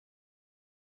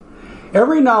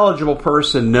Every knowledgeable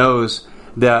person knows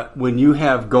that when you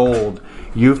have gold,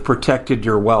 you've protected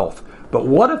your wealth. But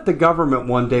what if the government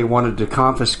one day wanted to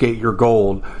confiscate your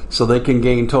gold so they can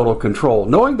gain total control,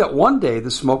 knowing that one day the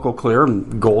smoke will clear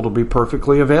and gold will be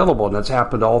perfectly available, and that's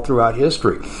happened all throughout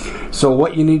history. So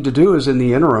what you need to do is, in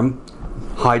the interim,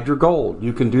 hide your gold.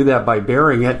 You can do that by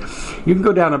burying it. You can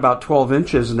go down about 12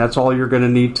 inches, and that's all you're going to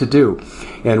need to do.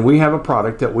 And we have a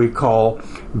product that we call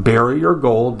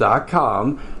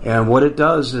buryyourgold.com, and what it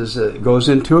does is it goes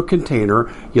into a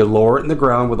container. You lower it in the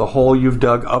ground with a hole you've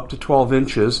dug up to 12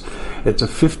 inches. It's a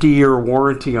 50-year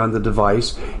warranty on the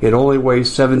device. It only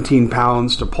weighs 17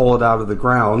 pounds to pull it out of the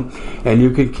ground, and you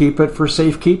can keep it for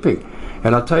safekeeping.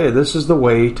 And I'll tell you, this is the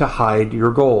way to hide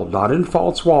your gold, not in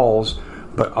false walls,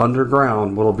 but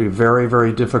underground. Will be very,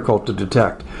 very difficult to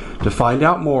detect. To find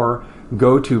out more,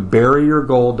 go to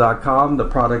buryyourgold.com. The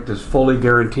product is fully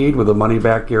guaranteed with a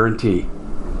money-back guarantee.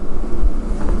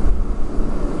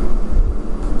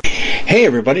 Hey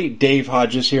everybody, Dave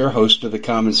Hodges here, host of The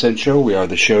Common Sense Show. We are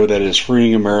the show that is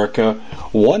freeing America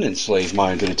one enslaved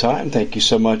mind at a time. Thank you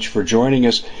so much for joining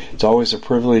us. It's always a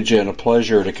privilege and a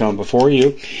pleasure to come before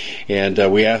you. And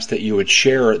we ask that you would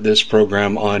share this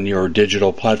program on your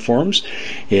digital platforms.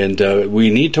 And we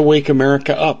need to wake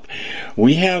America up.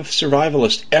 We have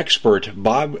survivalist expert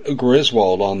Bob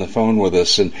Griswold on the phone with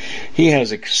us, and he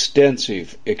has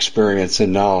extensive experience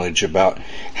and knowledge about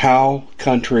how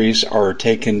countries are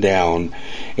taken down,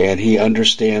 and he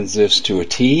understands this to a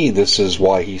T. This is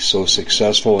why he's so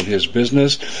successful in his business.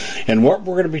 And what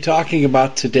we're going to be talking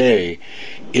about today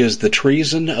is the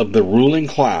treason of the ruling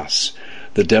class.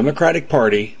 The Democratic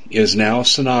Party is now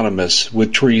synonymous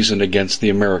with treason against the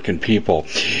American people.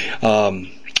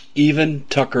 Even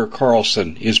Tucker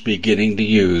Carlson is beginning to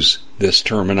use this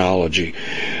terminology.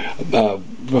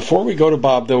 Before we go to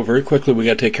Bob, though, very quickly, we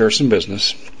got to take care of some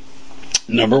business.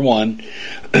 Number one,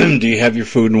 do you have your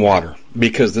food and water?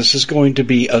 Because this is going to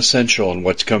be essential in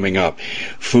what's coming up.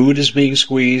 Food is being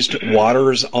squeezed.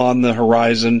 Water is on the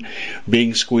horizon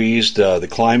being squeezed. The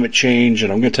climate change,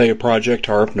 and I'm going to tell you Project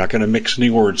HARP, I'm not going to mix any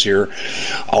words here,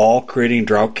 all creating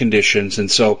drought conditions. And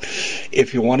so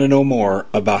if you want to know more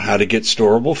about how to get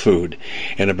storable food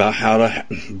and about how to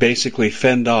basically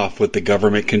fend off what the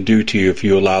government can do to you if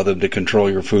you allow them to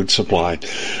control your food supply,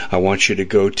 I want you to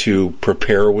go to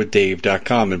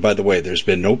preparewithdave.com. And by the way, there's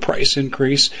been no price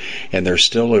increase, and there's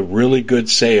still a really good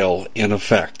sale in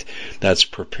effect. That's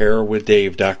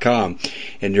preparewithdave.com.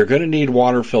 And you're going to need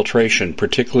water filtration,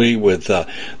 particularly with the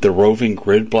roving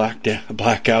grid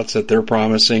blackouts that they're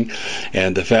promising,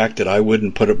 and the fact that I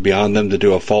wouldn't put it beyond them to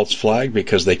do a false flag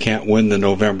because they can't win the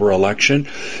November election.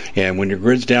 And when your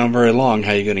grid's down very long,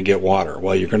 how are you going to get water?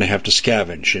 Well, you're going to have to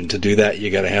scavenge, and to do that,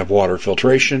 you got to have water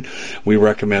filtration. We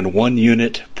recommend 1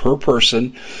 unit per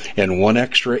person and 1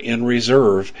 extra in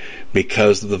reserve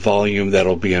because of the volume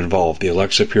that'll be involved. The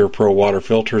Alexa Pure Pro Water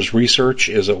Filters research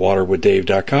is at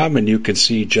waterwithdave.com, and you can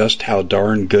see just how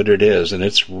darn good it is, and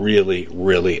it's really,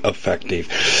 really effective.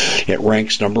 It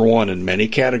ranks number 1 in many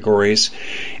categories,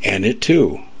 and it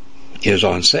too is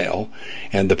on sale,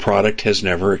 and the product has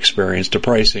never experienced a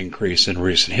price increase in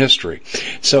recent history.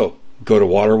 So go to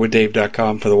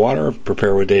waterwithdave.com for the water,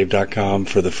 preparewithdave.com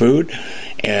for the food.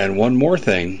 And one more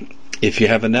thing, if you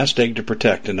have a nest egg to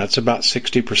protect, and that's about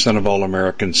 60% of all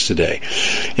Americans today,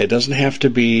 it doesn't have to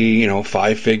be,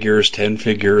 5 figures, 10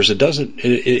 figures.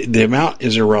 The amount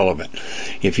is irrelevant.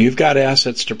 If you've got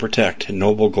assets to protect,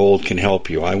 Noble Gold can help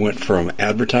you. I went from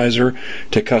advertiser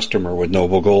to customer with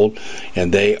Noble Gold,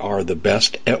 and they are the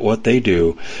best at what they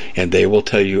do, and they will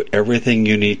tell you everything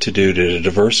you need to do to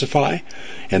diversify,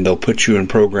 and they'll put you in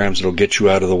programs that'll get you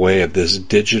out of the way of this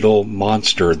digital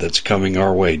monster that's coming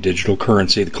our way, digital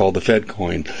currency called the Fed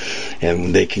coin,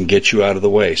 and they can get you out of the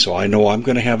way. So I know I'm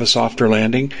going to have a softer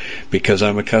landing because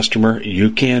I'm a customer.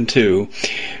 You can too.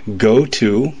 Go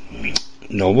to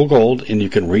Noble Gold, and you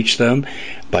can reach them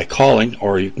by calling,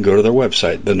 or you can go to their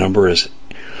website. The number is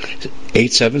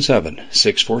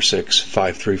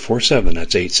 877-646-5347.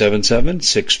 That's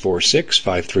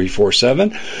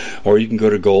 877-646-5347. Or you can go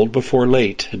to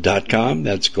goldbeforelate.com.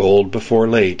 That's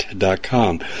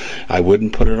goldbeforelate.com. I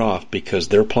wouldn't put it off because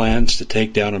their plans to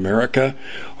take down America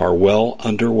are well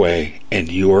underway,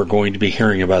 and you are going to be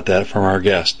hearing about that from our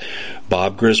guest,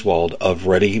 Bob Griswold of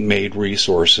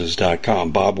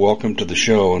ReadyMadeResources.com. Bob, welcome to the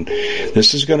show. And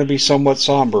this is going to be somewhat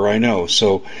somber, I know.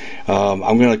 So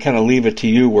I'm going to kind of leave it to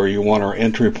you where you want our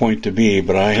entry point to be,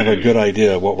 but I have a good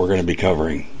idea of what we're going to be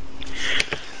covering.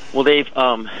 Well, Dave,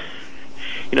 I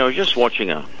was just watching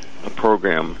a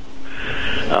program.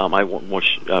 I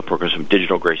watched a program from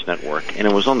Digital Grace Network, and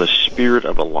it was on the spirit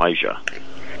of Elijah.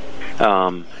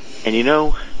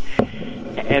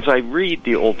 as I read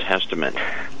the Old Testament,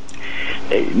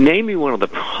 name me one of the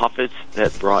prophets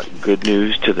that brought good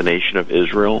news to the nation of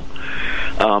Israel,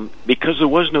 because there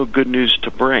was no good news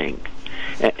to bring.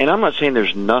 And I'm not saying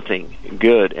there's nothing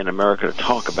good in America to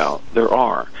talk about. There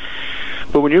are.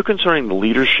 But when you're concerning the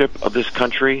leadership of this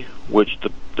country, which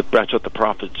that's what the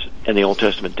prophets in the Old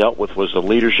Testament dealt with, was the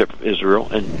leadership of Israel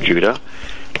and Judah,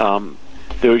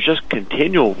 there was just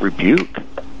continual rebuke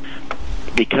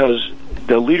because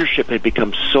the leadership had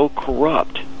become so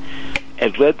corrupt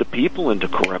and led the people into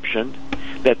corruption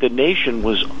that the nation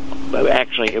was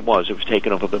it was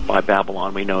taken over by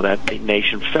Babylon. We know that the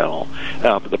nation fell.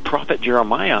 But the prophet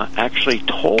Jeremiah actually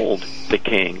told the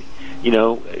king,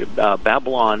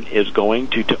 Babylon is going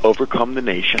to overcome the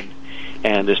nation,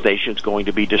 and this nation is going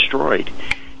to be destroyed.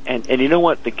 And you know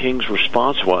what the king's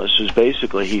response was? Is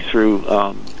basically he threw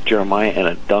Jeremiah in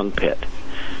a dung pit.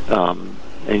 And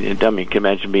I mean, can you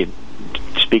imagine being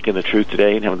speaking the truth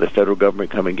today and having the federal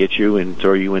government come and get you and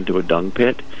throw you into a dung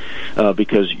pit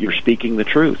because you're speaking the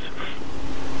truth?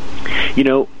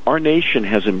 Our nation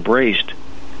has embraced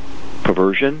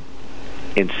perversion,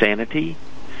 insanity,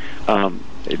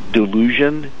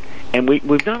 delusion, and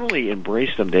we've not only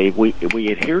embraced them, Dave, we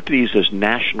adhere to these as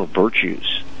national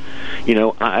virtues.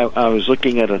 I was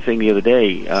looking at a thing the other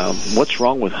day, what's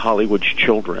wrong with Hollywood's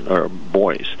children, or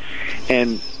boys?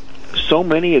 And so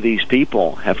many of these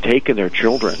people have taken their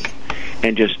children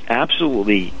and just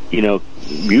absolutely,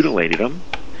 mutilated them,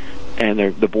 and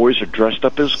the boys are dressed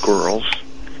up as girls.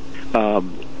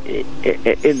 And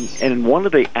one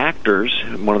of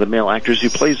the male actors who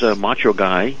plays a macho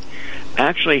guy,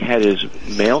 actually had his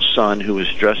male son who was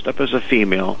dressed up as a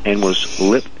female and was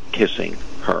lip kissing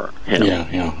him.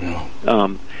 Yeah.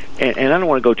 And I don't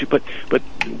want to go too, but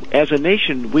as a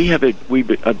nation, we've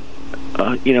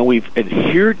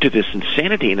adhered to this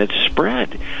insanity, and it's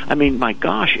spread. I mean, my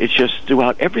gosh, it's just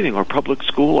throughout everything. Our public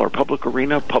school, our public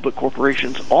arena, public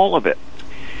corporations, all of it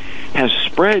has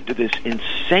spread to this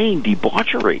insane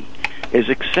debauchery, is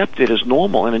accepted as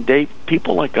normal. And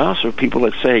people like us, or people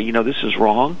that say, this is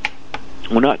wrong,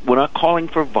 we're not calling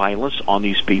for violence on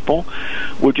these people.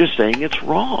 We're just saying it's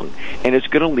wrong, and it's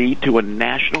going to lead to a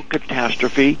national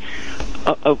catastrophe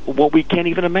of what we can't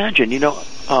even imagine.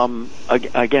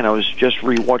 Again, I was just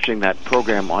rewatching that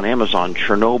program on Amazon,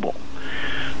 Chernobyl.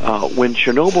 When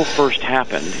Chernobyl first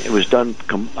happened, it was done.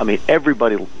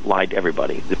 Everybody lied to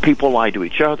everybody. The people lied to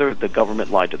each other. The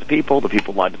government lied to the people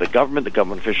lied to the government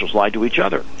officials lied to each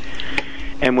other.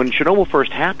 And when Chernobyl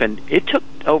first happened, it took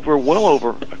well over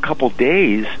a couple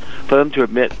days for them to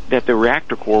admit that the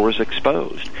reactor core was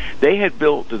exposed. They had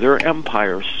built their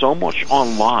empire so much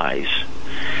on lies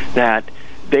that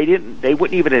they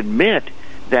wouldn't even admit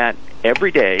that every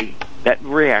day that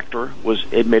reactor was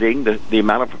emitting the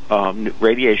amount of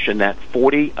radiation that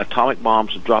 40 atomic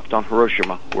bombs dropped on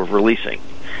Hiroshima were releasing.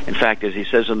 In fact, as he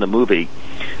says in the movie,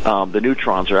 the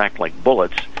neutrons act like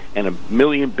bullets, and 1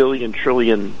 million, billion,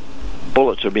 trillion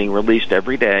bullets are being released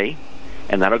every day,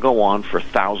 and that'll go on for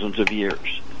thousands of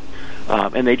years.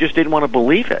 And they just didn't want to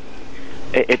believe it.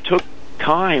 It took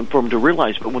time for them to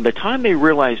realize, but when the time they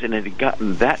realized and it had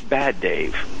gotten that bad,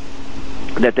 Dave,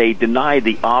 that they denied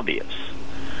the obvious,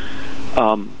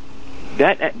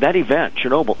 that event,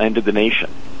 Chernobyl, ended the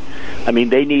nation. I mean,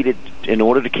 they needed, in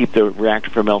order to keep the reactor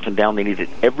from melting down, they needed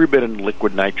every bit of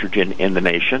liquid nitrogen in the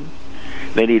nation.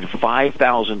 They needed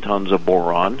 5,000 tons of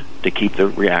boron to keep the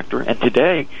reactor. And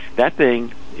today, that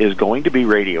thing is going to be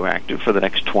radioactive for the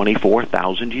next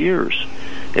 24,000 years.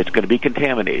 It's going to be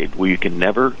contaminated, where you can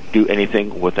never do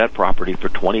anything with that property for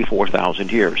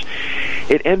 24,000 years.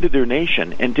 It ended their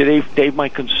nation. And today, Dave, my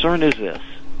concern is this.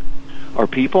 Our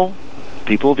people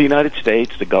of the United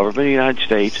States, the government of the United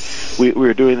States,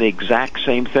 we're doing the exact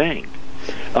same thing.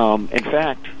 In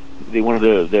fact, one of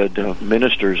the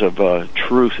ministers of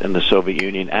truth in the Soviet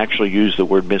Union actually used the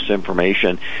word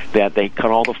misinformation, that they cut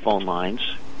all the phone lines,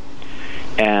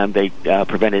 and they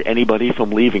prevented anybody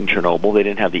from leaving Chernobyl. They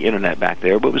didn't have the internet back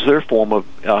there, but it was their form of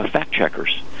fact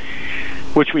checkers,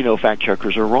 which we know fact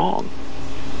checkers are wrong.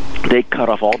 They cut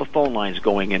off all the phone lines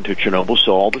going into Chernobyl,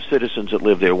 so all the citizens that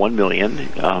lived there, 1 million,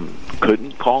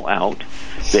 couldn't call out.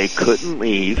 They couldn't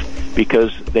leave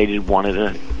because they didn't want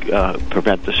to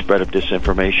prevent the spread of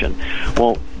disinformation.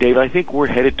 Well, Dave, I think we're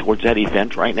headed towards that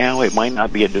event right now. It might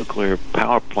not be a nuclear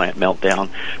power plant meltdown,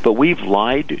 but we've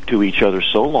lied to each other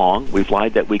so long. We've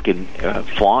lied that we can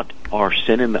flaunt our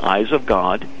sin in the eyes of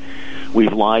God.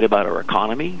 We've lied about our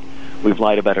economy. We've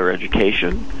lied about our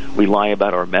education. We lie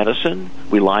about our medicine.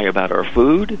 We lie about our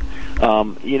food. I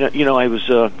went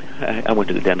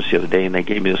to the dentist the other day, and they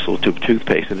gave me this little tube of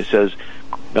toothpaste, and it says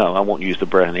I won't use the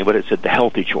brand name, but it said the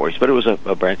healthy choice. But it was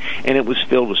a brand, and it was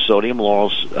filled with sodium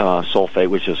lauryl sulfate,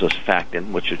 which is a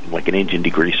surfactant, which is like an engine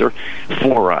degreaser,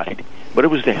 fluoride. But it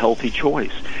was the healthy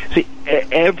choice. See,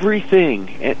 everything,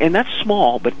 and that's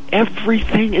small, but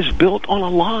everything is built on a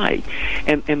lie.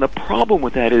 And the problem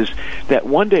with that is that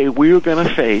one day we're going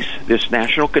to face this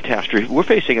national catastrophe. We're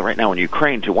facing it right now in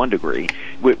Ukraine to one degree.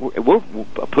 We're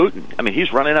Putin. I mean,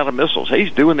 he's running out of missiles.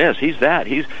 He's doing this. He's that.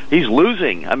 He's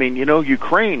losing. I mean,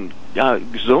 Ukraine,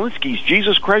 Zelensky's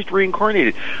Jesus Christ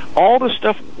reincarnated. All the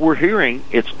stuff we're hearing,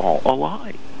 it's all a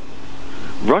lie.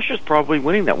 Russia's probably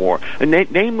winning that war. And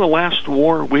name the last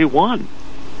war we won.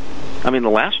 I mean, the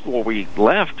last war we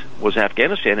left was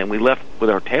Afghanistan, and we left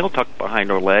with our tail tucked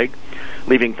behind our leg,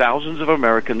 leaving thousands of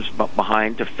Americans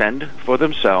behind to fend for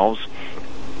themselves.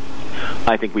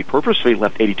 I think we purposely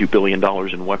left $82 billion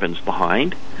in weapons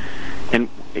behind. And,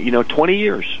 20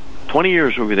 years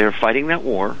we were there fighting that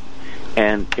war,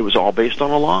 and it was all based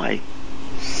on a lie.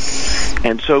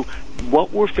 And so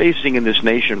what we're facing in this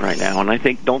nation right now,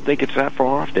 and don't think it's that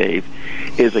far off, Dave,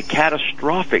 is a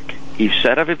catastrophic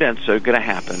set of events that are going to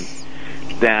happen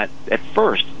that at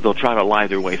first they'll try to lie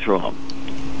their way through them.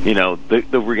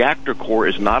 The reactor core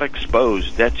is not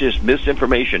exposed. That's just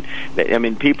misinformation. I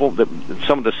mean,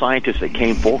 some of the scientists that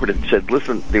came forward and said,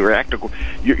 listen, the reactor core,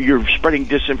 you're spreading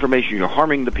disinformation. You're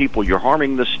harming the people. You're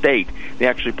harming the state. They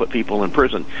actually put people in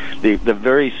prison. The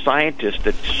very scientists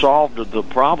that solved the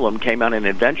problem came out and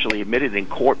eventually admitted in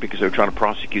court because they were trying to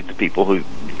prosecute the people who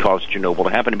caused Chernobyl to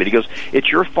happen. But he goes,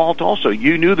 it's your fault also.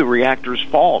 You knew the reactor's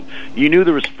fault. You knew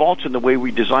there was faults in the way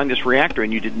we designed this reactor,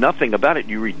 and you did nothing about it.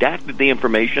 You redacted the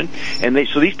information. And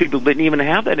so these people didn't even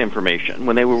have that information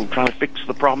when they were trying to fix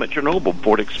the problem at Chernobyl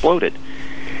before it exploded.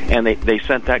 And they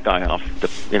sent that guy off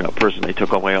to prison. They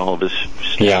took away all of his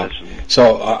status. Yeah.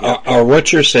 So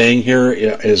what you're saying here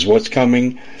is what's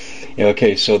coming.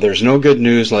 Okay, so there's no good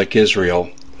news like Israel.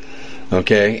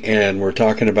 Okay, and we're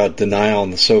talking about denial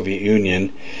in the Soviet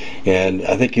Union. And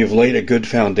I think you've laid a good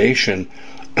foundation.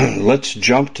 Let's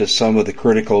jump to some of the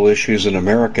critical issues in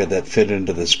America that fit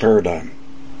into this paradigm.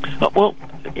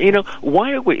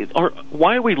 Why are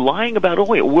we lying about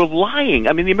oil? We're lying.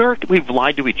 I mean, we've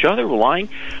lied to each other. We're lying.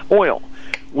 Oil.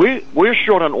 We're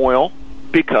short on oil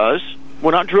because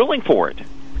we're not drilling for it.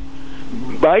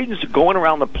 Biden's going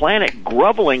around the planet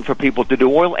groveling for people to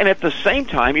do oil, and at the same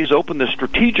time, he's opened the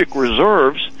strategic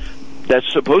reserves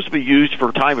that's supposed to be used for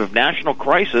a time of national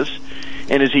crisis.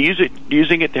 And is he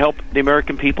using it to help the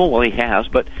American people? Well, he has,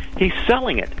 but he's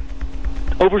selling it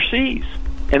overseas.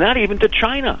 And not even to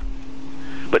China.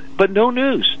 But no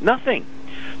news, nothing.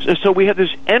 So we have this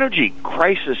energy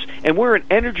crisis, and we're an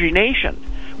energy nation.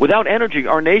 Without energy,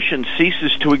 our nation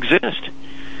ceases to exist.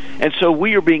 And so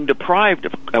we are being deprived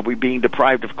of. Are we being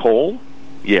deprived of coal?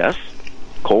 Yes.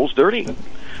 Coal's dirty.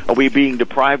 Are we being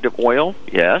deprived of oil?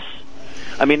 Yes.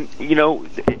 I mean,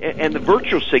 and the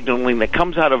virtual signaling that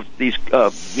comes out of these,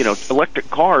 electric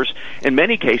cars, in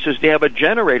many cases, they have a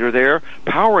generator there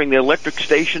powering the electric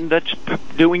station that's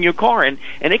doing your car. And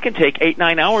it can take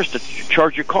 8-9 hours to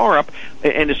charge your car up,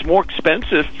 and it's more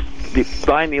expensive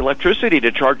buying the electricity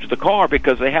to charge the car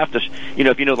because they have to,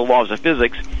 if you know the laws of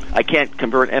physics, I can't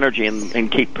convert energy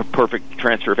and keep perfect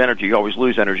transfer of energy. You always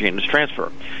lose energy in this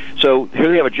transfer. So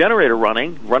here you have a generator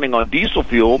running on diesel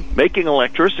fuel, making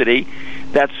electricity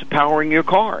that's powering your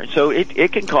car. So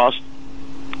it can cost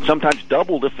sometimes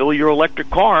double to fill your electric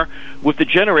car with the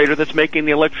generator that's making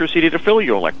the electricity to fill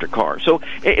your electric car. So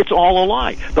it's all a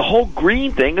lie. The whole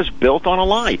green thing is built on a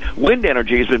lie. Wind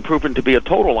energy has been proven to be a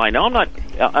total lie. Now, I'm not.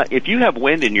 If you have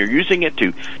wind and you're using it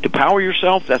to power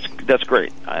yourself, that's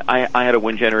great. I had a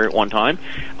wind generator at one time.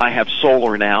 I have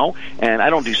solar now, and I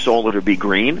don't do solar to be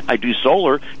green. I do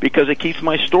solar because it keeps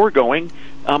my store going.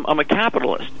 I'm a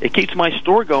capitalist. It keeps my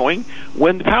store going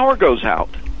when the power goes out.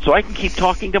 So I can keep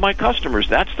talking to my customers.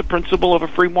 That's the principle of a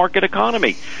free market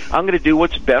economy. I'm going to do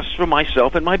what's best for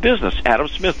myself and my business. Adam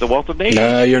Smith, The Wealth of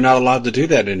Nations. You're not allowed to do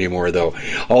that anymore, though.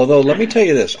 Although, let me tell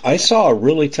you this. I saw a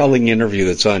really telling interview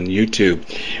that's on YouTube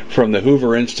from the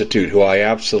Hoover Institute, who I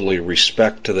absolutely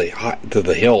respect to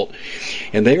the hilt.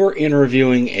 And they were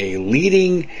interviewing a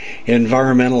leading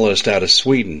environmentalist out of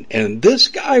Sweden. And this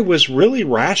guy was really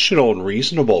rational and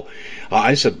reasonable.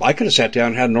 I said, I could have sat down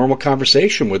and had a normal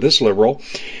conversation with this liberal.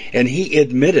 And he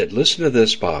admitted, listen to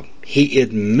this, Bob, he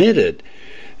admitted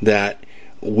that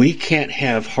we can't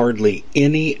have hardly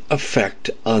any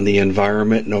effect on the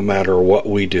environment no matter what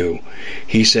we do.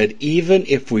 He said, even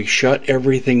if we shut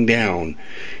everything down,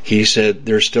 he said,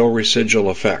 there's still residual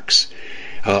effects.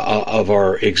 of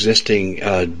our existing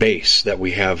base that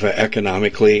we have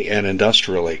economically and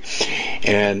industrially.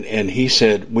 And he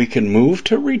said we can move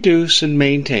to reduce and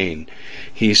maintain.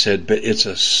 He said, but it's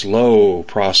a slow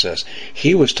process.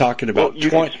 He was talking about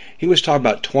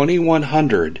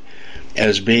 2100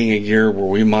 as being a year where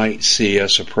we might see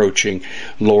us approaching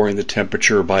lowering the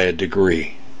temperature by a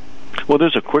degree. Well,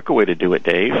 there's a quicker way to do it,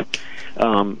 Dave,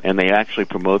 and they actually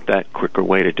promote that quicker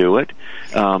way to do it.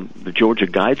 The Georgia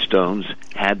Guidestones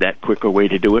had that quicker way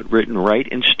to do it written right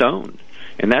in stone,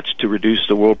 and that's to reduce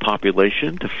the world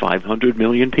population to 500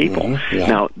 million people. Mm-hmm, yeah.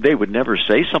 Now, they would never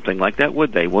say something like that,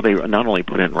 would they? Well, they not only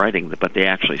put it in writing, but they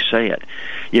actually say it.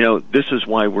 This is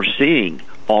why we're seeing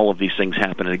all of these things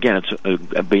happen. And again,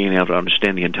 it's being able to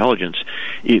understand the intelligence.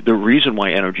 The reason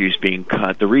why energy is being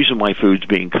cut, the reason why food's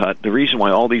being cut, the reason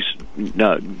why all these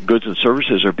goods and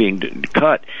services are being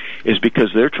cut is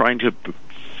because they're trying to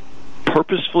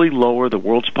purposefully lower the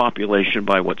world's population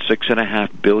by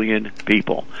 6.5 billion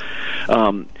people.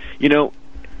 Again,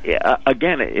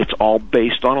 it's all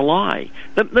based on a lie.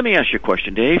 Let me ask you a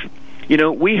question, Dave.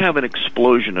 We have an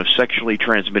explosion of sexually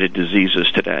transmitted diseases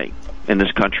today in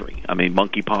this country. I mean,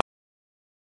 monkeypox.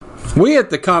 We at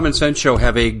the Common Sense Show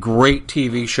have a great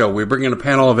TV show. We bring in a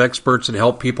panel of experts and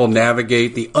help people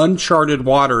navigate the uncharted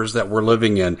waters that we're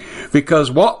living in.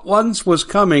 Because what once was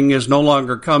coming is no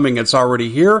longer coming. It's already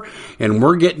here, and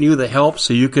we're getting you the help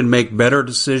so you can make better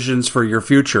decisions for your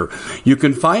future. You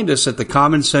can find us at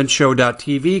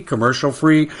thecommonsenseshow.tv,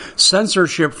 commercial-free,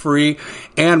 censorship-free,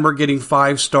 and we're getting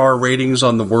 5-star ratings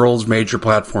on the world's major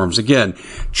platforms. Again,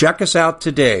 check us out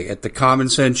today at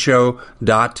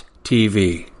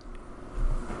thecommonsenseshow.tv.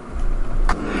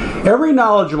 Every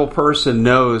knowledgeable person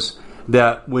knows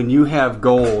that when you have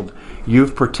gold,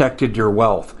 you've protected your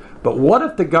wealth. But what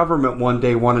if the government one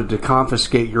day wanted to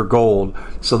confiscate your gold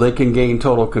so they can gain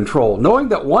total control, knowing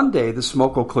that one day the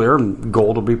smoke will clear and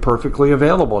gold will be perfectly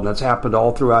available, and that's happened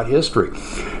all throughout history.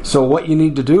 So what you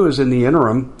need to do is, in the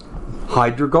interim,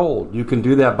 hide your gold. You can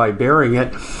do that by burying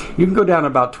it. You can go down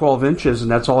about 12 inches, and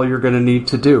that's all you're going to need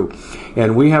to do.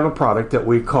 And we have a product that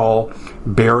we call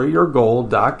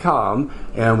buryyourgold.com,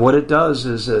 and what it does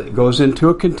is it goes into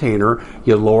a container.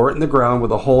 You lower it in the ground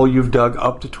with a hole you've dug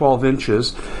up to 12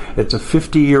 inches. It's a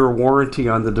 50-year warranty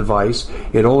on the device.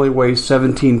 It only weighs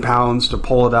 17 pounds to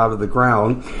pull it out of the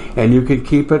ground, and you can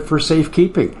keep it for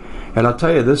safekeeping. And I'll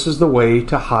tell you, this is the way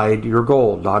to hide your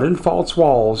gold. Not in false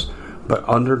walls, but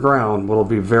underground will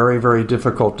be very, very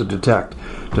difficult to detect.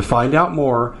 To find out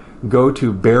more, go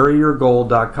to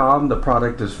buryyourgold.com. The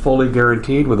product is fully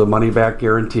guaranteed with a money-back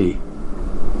guarantee.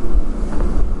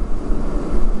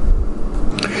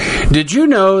 Did you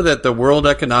know that the World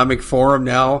Economic Forum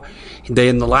now,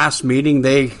 in the last meeting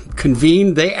they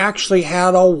convened, they actually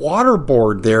had a water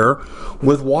board there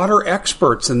with water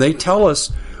experts, and they tell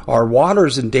us our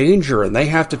water's in danger and they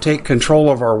have to take control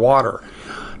of our water.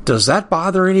 Does that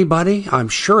bother anybody? I'm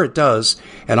sure it does.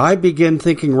 And I begin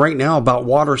thinking right now about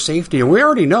water safety. And we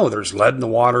already know there's lead in the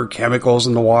water, chemicals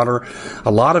in the water.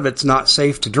 A lot of it's not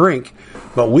safe to drink.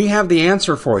 But we have the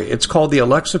answer for you. It's called the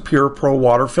Alexa Pure Pro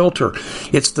Water Filter.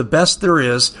 It's the best there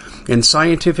is, and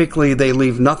scientifically they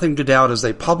leave nothing to doubt as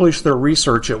they publish their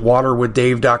research at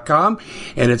waterwithdave.com,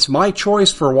 and it's my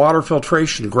choice for water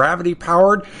filtration.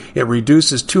 Gravity-powered, it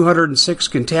reduces 206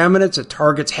 contaminants, it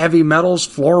targets heavy metals,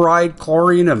 fluoride,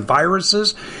 chlorine, and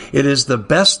viruses. It is the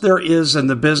best there is in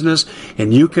the business,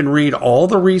 and you can read all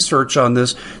the research on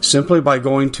this simply by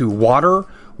going to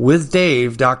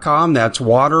waterwithdave.com. That's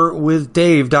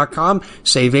waterwithdave.com.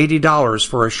 Save $80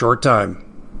 for a short time.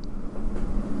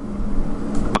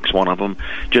 One of them,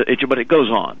 but it goes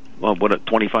on. Well,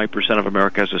 25% of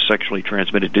America has a sexually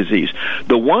transmitted disease.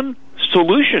 The one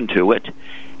solution to it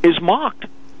is mocked.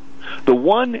 The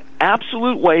one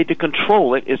absolute way to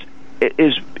control it is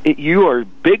you are a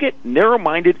bigot,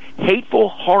 narrow-minded, hateful,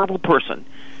 horrible person.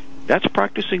 That's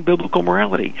practicing biblical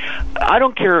morality. I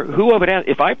don't care who I would ask.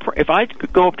 If I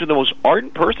could go up to the most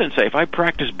ardent person and say, if I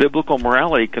practice biblical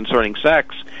morality concerning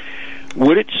sex,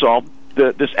 would it solve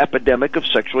this epidemic of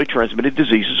sexually transmitted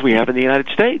diseases we have in the United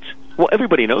States? Well,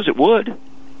 everybody knows it would.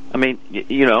 I mean,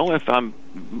 if I'm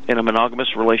in a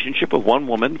monogamous relationship with one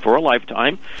woman for a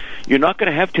lifetime, you're not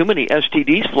going to have too many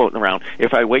STDs floating around.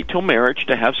 If I wait till marriage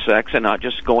to have sex and not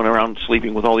just going around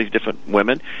sleeping with all these different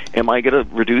women, am I going to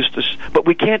reduce this? But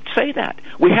we can't say that.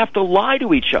 We have to lie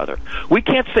to each other. We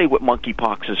can't say what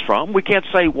monkeypox is from. We can't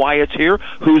say why it's here,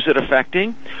 who's it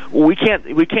affecting. We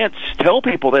can't tell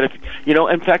people that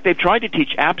in fact, they've tried to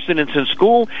teach abstinence in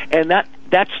school, and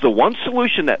that's the one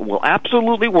solution that will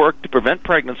absolutely work to prevent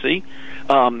pregnancy.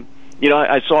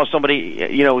 I saw somebody,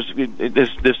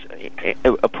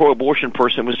 a pro-abortion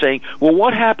person was saying, well,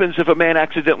 what happens if a man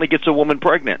accidentally gets a woman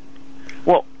pregnant?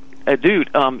 Well, dude,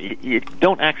 you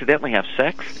don't accidentally have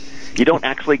sex. You don't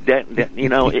actually,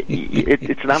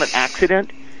 it's not an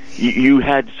accident. You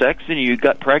had sex and you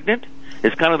got pregnant.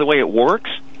 It's kind of the way it works.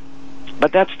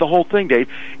 But that's the whole thing, Dave.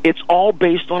 It's all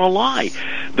based on a lie.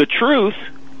 The truth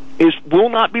will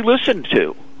not be listened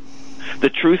to. The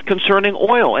truth concerning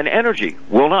oil and energy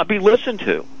will not be listened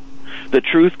to. The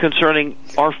truth concerning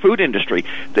our food industry.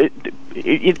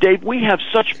 Dave, we have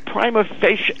such prima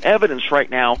facie evidence right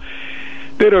now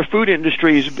that our food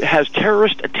industry has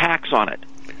terrorist attacks on it.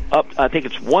 I think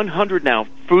it's 100 now.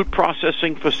 Food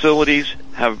processing facilities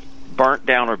have burnt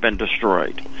down or been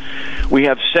destroyed. We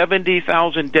have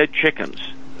 70,000 dead chickens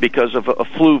because of a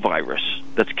flu virus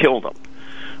that's killed them.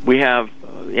 We have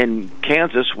in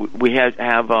Kansas, we have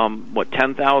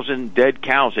 10,000 dead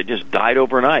cows that just died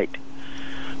overnight.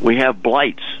 We have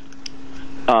blights.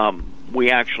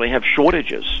 We actually have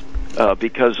shortages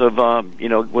because of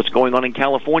what's going on in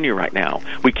California right now.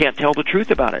 We can't tell the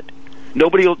truth about it.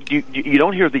 You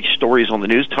don't hear these stories on the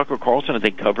news. Tucker Carlson, I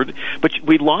think, covered it, but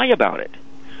we lie about it.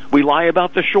 We lie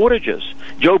about the shortages.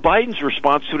 Joe Biden's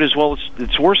response to it is, well,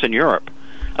 it's worse in Europe.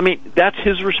 I mean, that's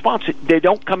his response. They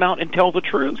don't come out and tell the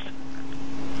truth.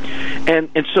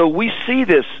 And so we see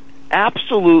this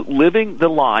absolute living the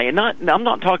lie. And I'm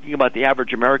not talking about the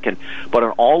average American, but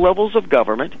on all levels of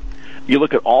government. You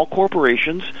look at all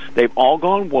corporations, they've all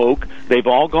gone woke, they've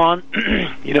all gone,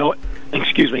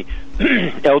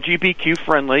 LGBTQ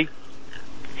friendly.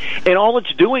 And all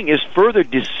it's doing is further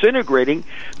disintegrating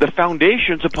the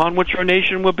foundations upon which our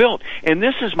nation was built. And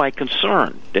this is my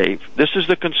concern, Dave. This is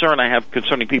the concern I have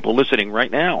concerning people listening right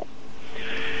now.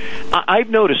 I've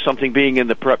noticed something being in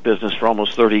the prep business for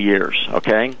almost 30 years,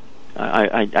 okay?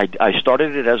 I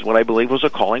started it as what I believe was a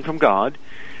calling from God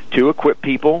to equip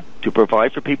people, to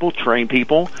provide for people, train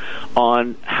people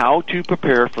on how to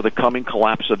prepare for the coming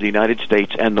collapse of the United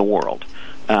States and the world.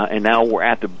 And now we're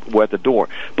at the door.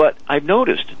 But I've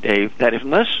noticed, Dave, that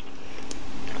unless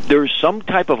there's some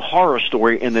type of horror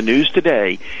story in the news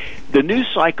today, the news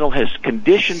cycle has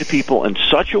conditioned people in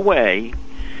such a way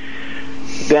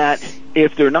that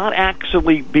if they're not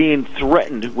actually being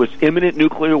threatened with imminent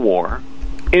nuclear war,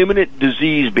 imminent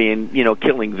disease being,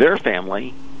 killing their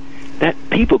family, that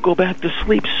people go back to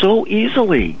sleep so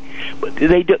easily. But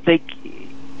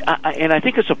and I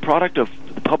think it's a product of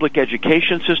the public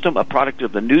education system, a product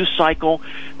of the news cycle,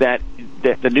 that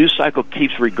the news cycle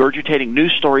keeps regurgitating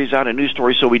news stories out of news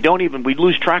stories, so we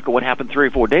lose track of what happened 3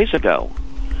 or 4 days ago.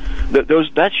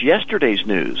 That's yesterday's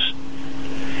news.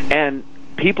 And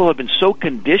people have been so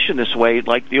conditioned this way,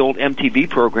 like the old MTV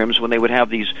programs when they would have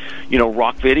these,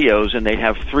 rock videos, and they'd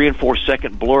have 3 and 4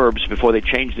 second blurbs before they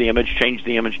change the image.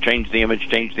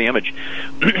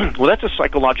 Well, that's a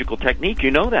psychological technique.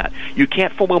 You know that. You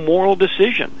can't form a moral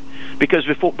decision because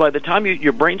by the time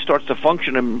your brain starts to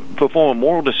function and perform a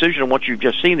moral decision on what you've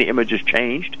just seen, the image has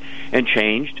changed and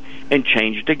changed and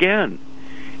changed again.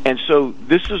 And so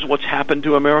this is what's happened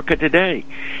to America today.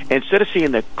 Instead of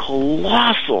seeing the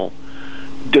colossal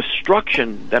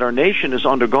destruction that our nation has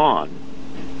undergone,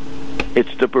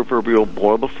 it's the proverbial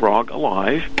boil the frog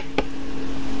alive,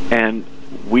 and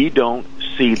we don't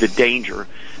see the danger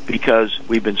because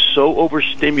we've been so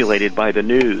overstimulated by the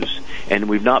news, and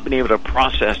we've not been able to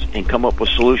process and come up with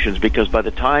solutions, because by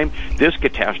the time this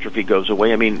catastrophe goes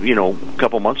away, a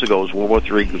couple months ago it was World War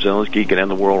III, Zelensky could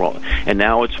end the world, and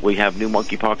now we have new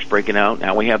monkeypox breaking out,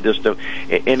 now we have this stuff,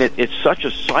 and it's such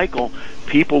a cycle,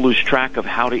 people lose track of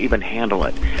how to even handle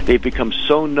it. They've become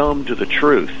so numb to the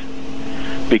truth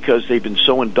because they've been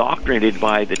so indoctrinated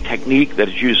by the technique that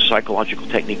is used, psychological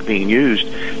technique being used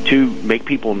to make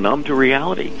people numb to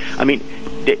reality.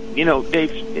 Dave, in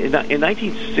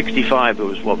 1965, there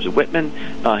was, Whitman?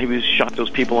 He shot those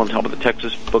people on top of the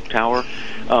Texas Book Tower,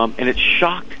 and it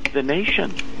shocked the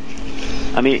nation.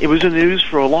 It was in the news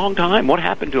for a long time. What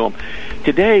happened to him?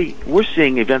 Today, we're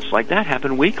seeing events like that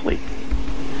happen weekly.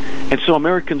 And so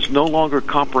Americans no longer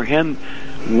comprehend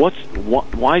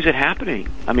why is it happening?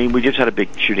 We just had a big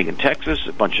shooting in Texas,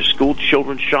 a bunch of school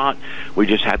children shot. We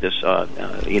just had this,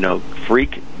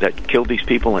 freak that killed these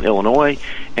people in Illinois.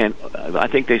 And I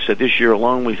think they said this year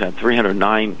alone we've had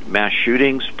 309 mass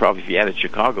shootings. Probably if you added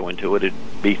Chicago into it,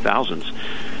 it'd be thousands.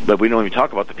 But we don't even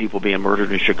talk about the people being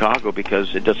murdered in Chicago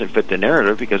because it doesn't fit the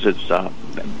narrative, because it's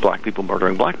black people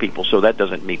murdering black people. So that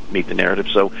doesn't meet the narrative.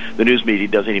 So the news media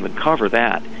doesn't even cover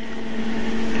that.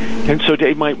 And so,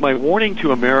 Dave, my warning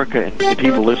to America and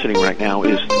people listening right now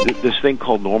is this thing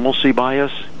called normalcy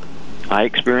bias. I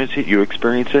experience it. You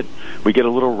experience it. We get a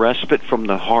little respite from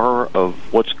the horror of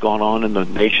what's gone on in the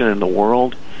nation and the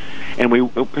world. And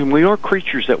we are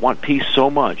creatures that want peace so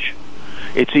much.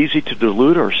 It's easy to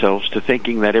delude ourselves to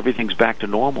thinking that everything's back to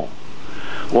normal.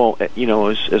 Well,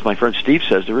 as my friend Steve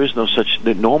says, there is no such,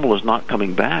 that normal is not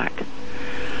coming back.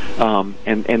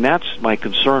 And that's my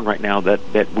concern right now,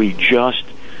 that we just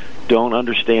don't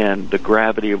understand the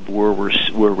gravity of where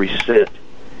we sit,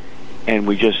 and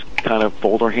we just kind of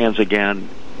fold our hands again,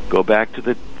 go back to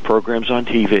the programs on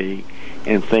TV,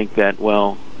 and think that,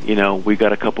 well, we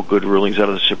got a couple good rulings out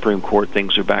of the Supreme Court,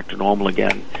 things are back to normal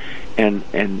again, and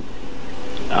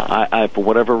I for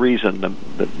whatever reason,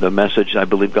 the message I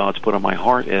believe God's put on my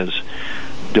heart is,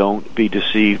 don't be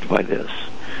deceived by this.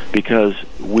 Because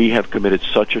we have committed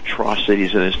such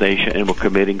atrocities in this nation, and we're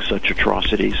committing such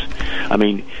atrocities. I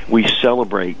mean, we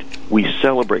celebrate,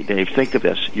 Dave. Think of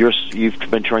this.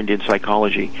 You've been trained in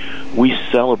psychology. We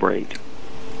celebrate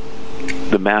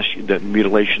the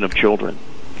mutilation of children.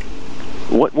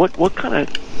 What kind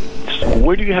of,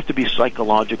 where do you have to be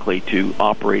psychologically to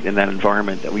operate in that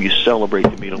environment that where you celebrate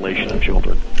the mutilation of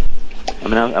children? I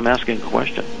mean, I'm asking a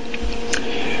question.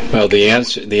 Well, the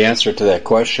answer to that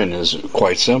question is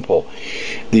quite simple.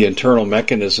 The internal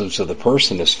mechanisms of the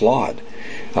person is flawed.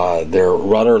 They're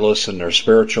rudderless in their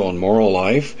spiritual and moral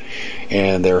life,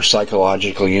 and they're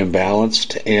psychologically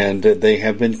imbalanced, and they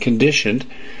have been conditioned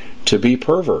to be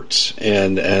perverts.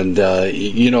 And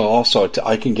also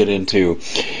I can get into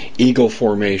ego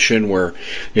formation, where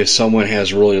if someone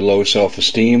has really low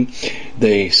self-esteem,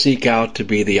 they seek out to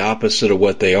be the opposite of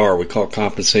what they are. We call it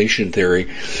compensation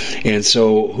theory. And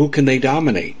so who can they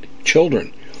dominate?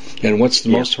 Children. And what's the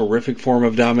most horrific form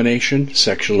of domination?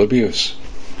 Sexual abuse.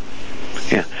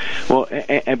 Yeah. Well,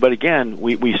 but again,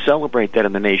 we celebrate that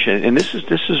in the nation, and this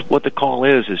is what the call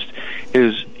is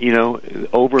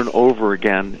over and over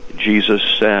again. Jesus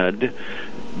said,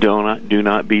 "Do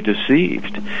not be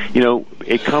deceived."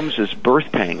 It comes as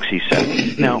birth pangs. He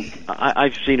said. Now,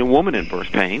 I've seen a woman in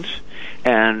birth pains,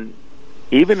 and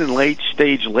even in late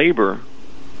stage labor,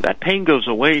 that pain goes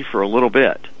away for a little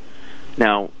bit.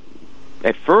 Now,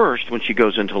 at first, when she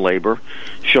goes into labor,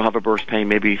 she'll have a birth pain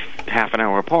maybe half an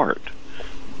hour apart.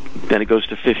 Then it goes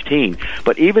to 15.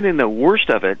 But even in the worst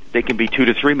of it, they can be 2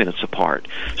 to 3 minutes apart.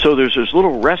 So there's this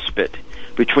little respite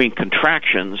between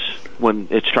contractions when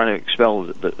it's trying to expel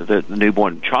the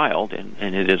newborn child,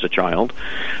 and it is a child,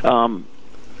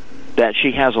 that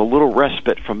she has a little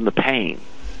respite from the pain.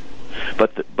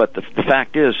 But the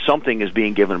fact is, something is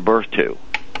being given birth to.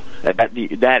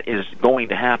 That is going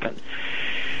to happen.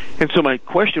 And so my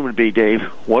question would be, Dave,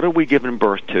 what are we giving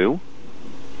birth to?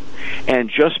 And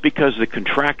just because the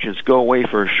contractions go away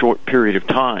for a short period of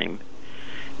time,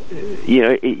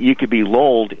 you could be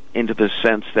lulled into the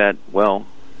sense that, well,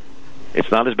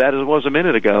 it's not as bad as it was a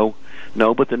minute ago.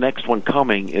 No, but the next one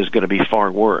coming is going to be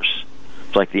far worse.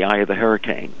 It's like the eye of the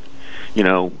hurricane.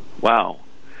 Wow.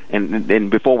 And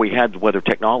before we had the weather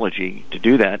technology to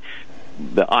do that,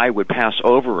 the eye would pass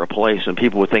over a place and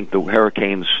people would think the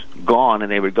hurricane's gone,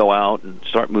 and they would go out and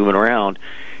start moving around,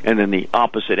 and then the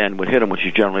opposite end would hit them, which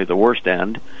is generally the worst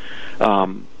end.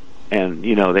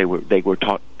 They were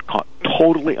caught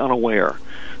totally unaware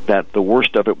that the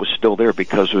worst of it was still there,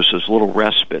 because there was this little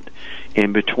respite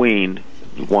in between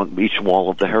each wall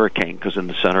of the hurricane, because in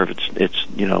the center of it's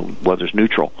weather's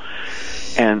neutral.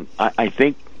 And I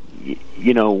think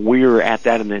we're at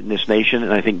that in this nation,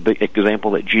 and I think the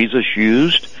example that Jesus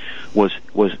used was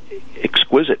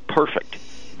exquisite, perfect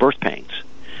birth pains,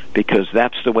 because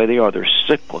that's the way they are. They're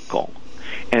cyclical.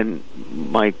 And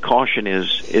my caution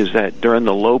is that during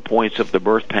the low points of the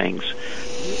birth pangs,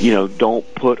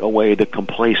 don't put away the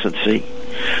complacency.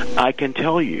 I can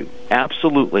tell you,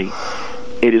 absolutely,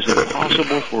 it is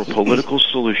impossible for a political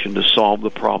solution to solve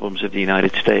the problems of the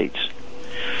United States.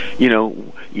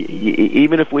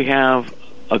 Even if we have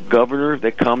a governor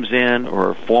that comes in,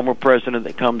 or a former president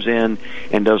that comes in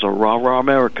and does a rah-rah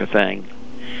America thing,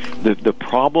 the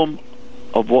problem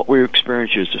of what we're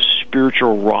experiencing is a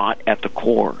spiritual rot at the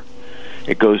core.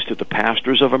 It goes to the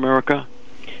pastors of America,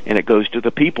 and it goes to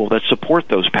the people that support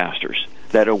those pastors,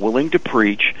 that are willing to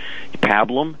preach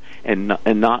pablum, and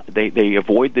not they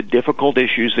avoid the difficult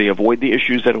issues, they avoid the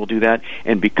issues that will do that,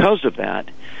 and because of that,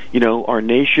 our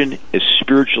nation is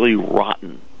spiritually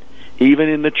rotten, even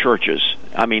in the churches.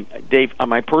 I mean, Dave,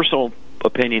 my personal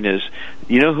opinion is,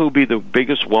 who will be the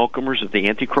biggest welcomers of the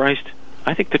Antichrist?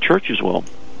 I think the churches will.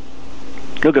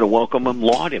 They're going to welcome him,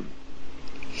 laud him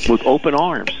with open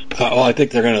arms. I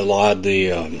think they're going to laud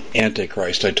the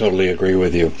Antichrist. I totally agree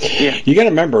with you. Yeah. You got to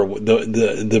remember,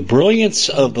 the brilliance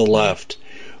of the left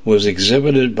was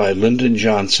exhibited by Lyndon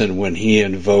Johnson when he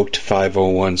invoked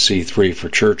 501c3 for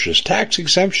churches. Tax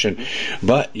exemption,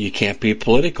 but you can't be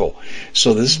political.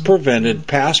 So this prevented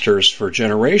pastors for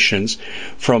generations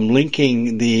from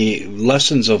linking the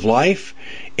lessons of life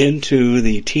into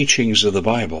the teachings of the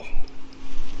Bible.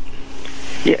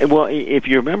 Yeah, well, if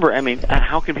you remember, I mean,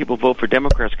 how can people vote for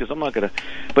Democrats? Because I'm not going to.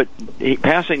 But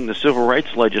passing the civil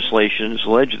rights legislation is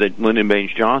alleged that Lyndon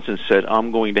Baines Johnson said, "I'm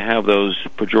going to have those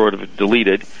pejorative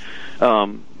deleted,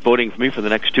 voting for me for the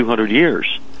next 200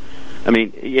 years." I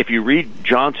mean, if you read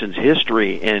Johnson's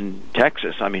history in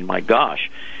Texas, I mean, my gosh,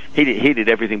 he did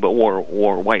everything but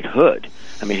wore a white hood.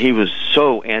 I mean, he was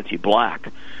so anti-black,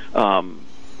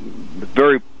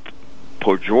 very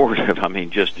pejorative. I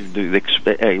mean, just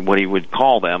what he would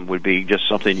call them would be just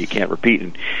something you can't repeat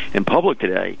in public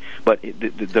today. But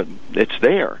it's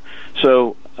there.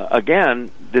 So again,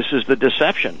 this is the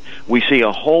deception. We see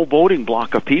a whole voting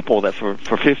block of people that for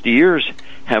 50 years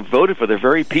have voted for the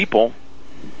very people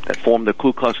that formed the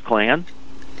Ku Klux Klan,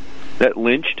 that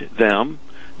lynched them,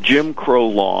 Jim Crow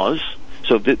laws.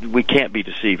 So we can't be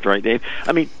deceived, right, Dave?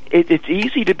 I mean, it's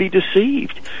easy to be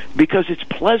deceived because it's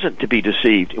pleasant to be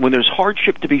deceived. When there's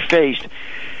hardship to be faced,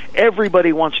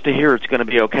 everybody wants to hear it's going to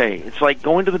be okay. It's like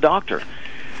going to the doctor.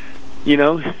 You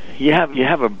know, you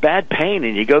have a bad pain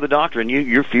and you go to the doctor and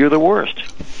you fear the worst.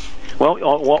 Well,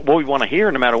 what we want to hear,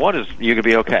 no matter what, is you're going to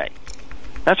be okay.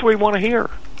 That's what we want to hear.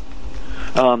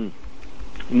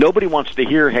 Nobody wants to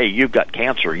hear, hey, you've got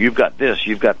cancer, you've got this,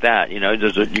 you've got that, you know,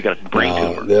 you've got a brain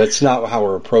tumor. That's not how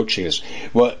we're approaching this.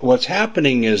 What's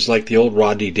happening is like the old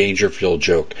Rodney Dangerfield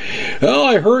joke. Oh,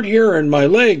 I hurt here in my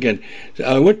leg, and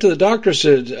I went to the doctor.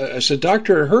 I said,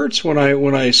 Doctor, it hurts when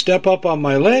I step up on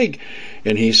my leg.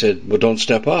 And he said, well, don't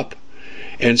step up.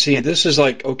 And see, this is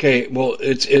like, okay, well,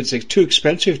 it's too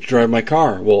expensive to drive my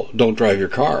car. Well, don't drive your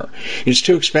car. It's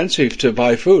too expensive to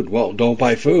buy food. Well, don't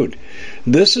buy food.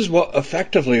 This is what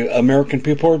effectively American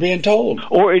people are being told.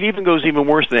 Or it even goes even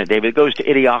worse than that, David. It goes to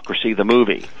Idiocracy, the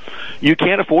movie. You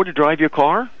can't afford to drive your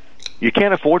car? You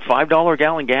can't afford $5 a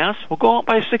gallon gas? Well, go out and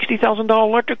buy a $60,000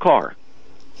 electric car.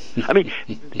 I mean,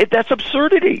 that's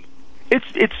absurdity.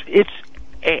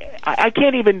 I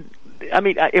can't even... I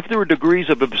mean, if there were degrees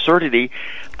of absurdity,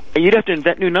 you'd have to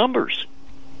invent new numbers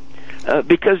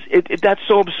because that's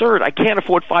so absurd. I can't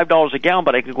afford $5 a gallon,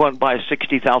 but I can go out and buy a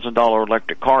 $60,000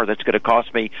 electric car that's going to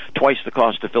cost me twice the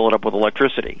cost to fill it up with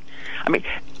electricity. I mean,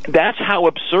 that's how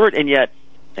absurd, and yet,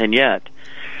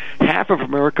 half of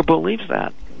America believes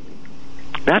that.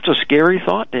 That's a scary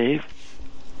thought, Dave.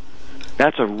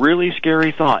 That's a really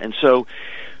scary thought. And so,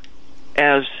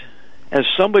 as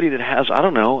somebody that has, I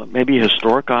don't know, maybe a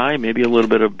historic eye, maybe a little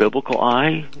bit of biblical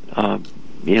eye,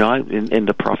 you know, in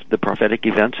the prophetic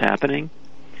events happening,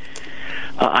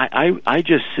 I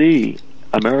just see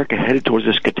America headed towards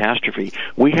this catastrophe.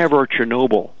 We have our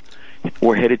Chernobyl.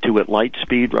 We're headed to at light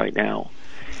speed right now.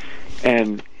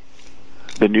 And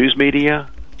the news media,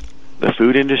 the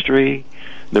food industry,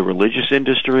 the religious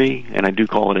industry, and I do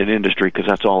call it an industry because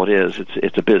that's all it is.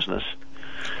 It's a business.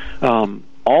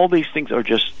 All these things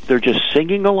they're just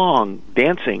singing along,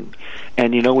 dancing,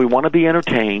 and you know, we want to be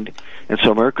entertained, and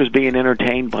so America's being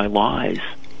entertained by lies.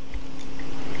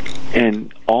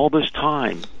 And all this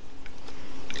time,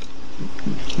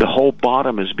 the whole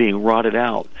bottom is being rotted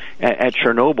out. At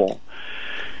Chernobyl,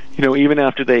 you know, even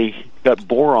after they got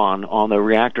boron on the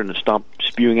reactor and it stopped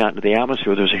spewing out into the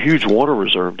atmosphere, there's a huge water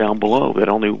reserve down below that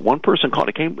only one person caught.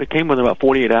 It came within about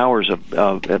 48 hours of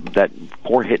that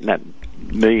core hitting that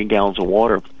million gallons of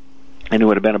water, and it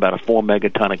would have been about a 4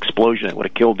 megaton explosion. It would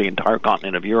have killed the entire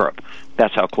continent of Europe.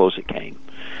 That's how close it came.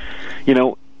 You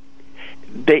know,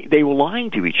 they were lying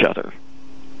to each other.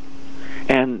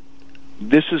 And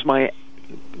this is my,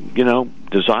 you know,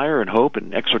 desire and hope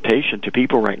and exhortation to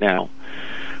people right now.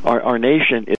 Our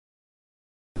nation is...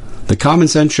 The Common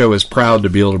Sense Show is proud to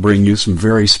be able to bring you some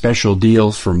very special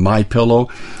deals from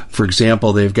MyPillow. For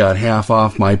example, they've got half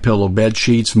off MyPillow bed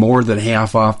sheets, more than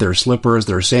half off their slippers,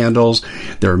 their sandals,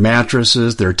 their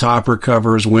mattresses, their topper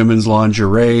covers, women's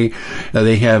lingerie.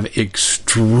 They have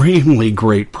extremely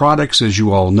great products, as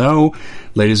you all know.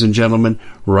 Ladies and gentlemen,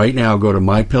 right now go to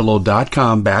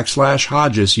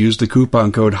mypillow.com/Hodges. Use the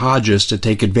coupon code Hodges to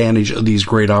take advantage of these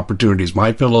great opportunities.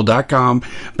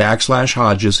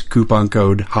 mypillow.com/Hodges, coupon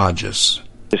code Hodges.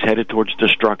 Is headed towards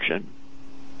destruction.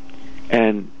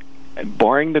 And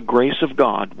barring the grace of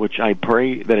God, which I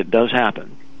pray that it does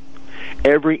happen,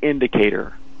 every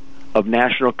indicator of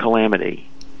national calamity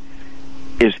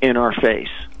is in our face.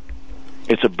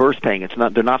 It's a birth pang.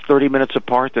 They're not 30 minutes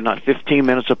apart. They're not 15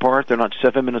 minutes apart. They're not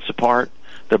 7 minutes apart.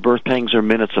 The birth pangs are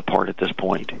minutes apart at this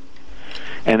point.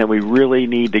 and that we really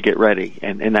need to get ready,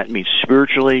 and that means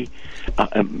spiritually.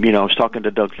 I was talking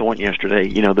to Doug Thornton yesterday.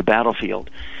 The battlefield.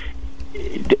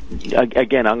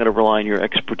 Again, I'm going to rely on your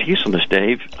expertise on this,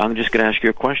 Dave. I'm just going to ask you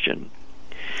a question.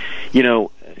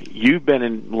 You've been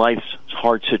in life's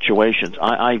hard situations.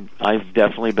 I've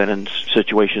definitely been in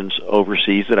situations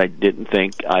overseas that I didn't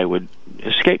think I would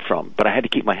escape from, but I had to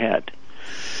keep my head.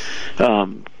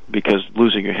 Because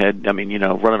losing your head,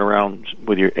 running around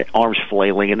with your arms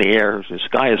flailing in the air as the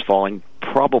sky is falling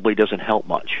probably doesn't help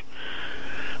much.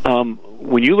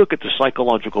 When you look at the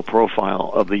psychological profile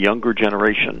of the younger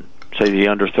generation, say the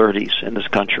under 30s in this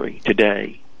country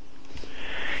today,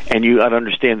 and I'd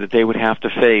understand that they would have to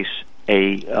face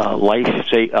a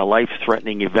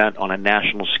life-threatening event on a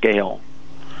national scale.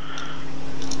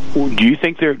 Do you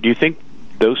think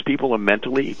those people are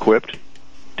mentally equipped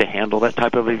to handle that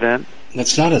type of event?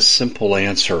 That's not a simple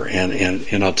answer,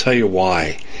 and I'll tell you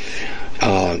why.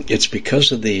 It's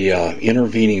because of the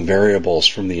intervening variables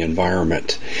from the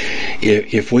environment.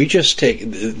 If we just take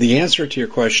the answer to your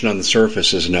question on the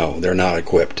surface is no, they're not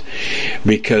equipped,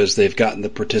 because they've gotten the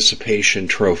participation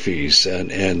trophies,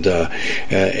 and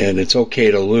it's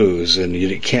okay to lose, and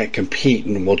you can't compete,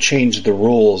 and we'll change the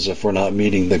rules if we're not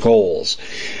meeting the goals.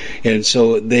 And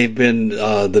so they've been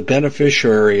the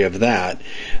beneficiary of that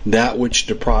which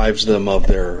deprives them of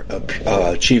their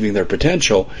achieving their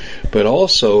potential, but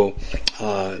also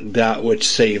that which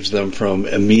saves them from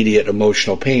immediate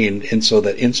emotional pain, and so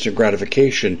that instant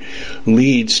gratification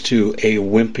leads to a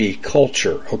wimpy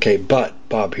culture. Okay, but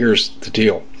Bob, here's the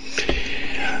deal.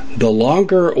 The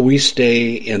longer we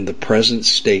stay in the present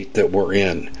state that we're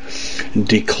in,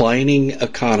 declining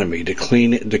economy,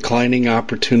 declining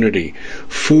opportunity,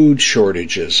 food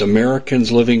shortages,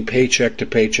 Americans living paycheck to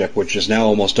paycheck, which is now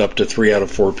almost up to 3 out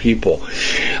of 4 people,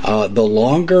 the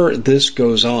longer this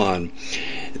goes on,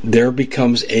 there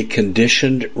becomes a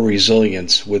conditioned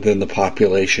resilience within the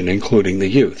population, including the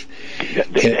youth.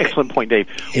 Excellent point, Dave.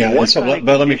 Yeah,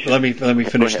 but let me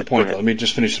finish the point. Let me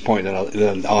just finish the point, and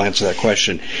then I'll answer that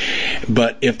question.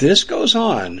 But if this goes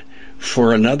on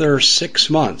for another 6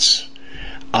 months,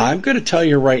 I'm going to tell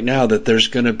you right now that there's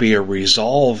going to be a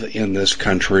resolve in this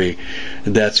country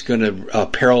that's going to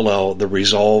parallel the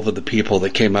resolve of the people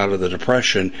that came out of the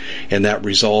Depression, and that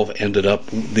resolve ended up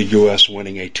the U.S.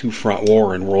 winning a 2-front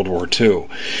war in World War II.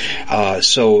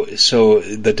 So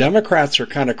the Democrats are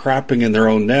kind of crapping in their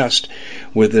own nest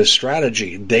with this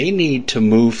strategy. They need to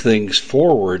move things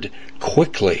forward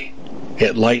quickly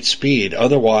at light speed.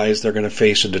 Otherwise, they're going to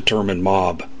face a determined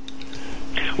mob.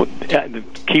 Well, the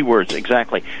key words,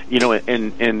 exactly. In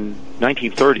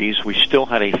 1930s, we still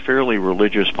had a fairly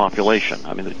religious population.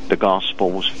 I mean, the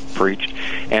gospel was preached,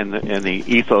 and the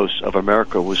ethos of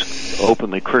America was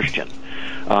openly Christian.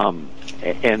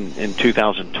 And in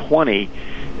 2020,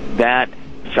 that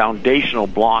foundational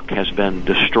block has been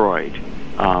destroyed.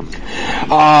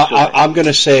 I'm going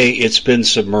to say it's been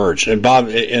submerged, and Bob,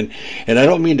 and I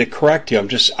don't mean to correct you.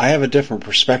 I have a different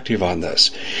perspective on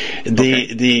this.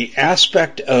 The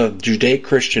aspect of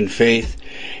Judeo-Christian faith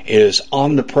is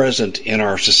omnipresent in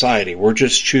our society. We're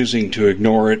just choosing to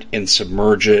ignore it and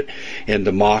submerge it and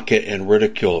to mock it and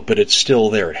ridicule it, but it's still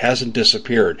there. It hasn't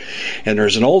disappeared. And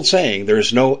there's an old saying,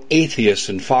 there's no atheists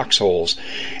in foxholes.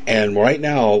 And right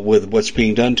now, with what's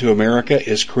being done to America,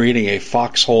 is creating a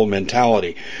foxhole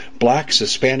mentality. Blacks,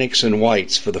 Hispanics, and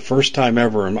whites, for the first time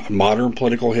ever in modern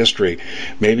political history,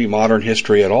 maybe modern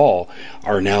history at all,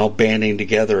 are now banding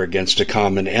together against a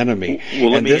common enemy.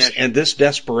 Well, and this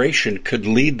desperation could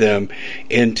lead them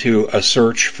into a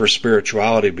search for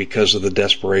spirituality because of the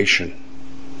desperation.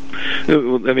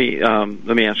 Well, let me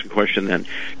ask a question then,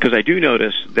 because I do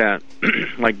notice that,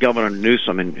 like Governor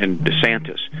Newsom and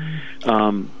DeSantis,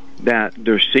 that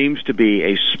there seems to be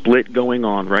a split going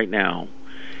on right now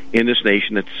in this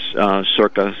nation that's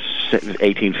circa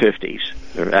 1850s,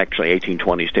 or actually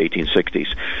 1820s to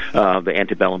 1860s, the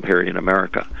antebellum period in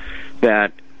America,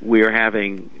 that we are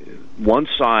having one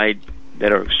side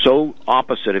that are so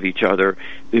opposite of each other.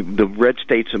 The red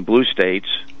states and blue states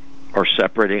are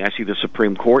separating. I see the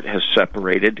Supreme Court has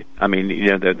separated. I mean,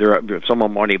 some of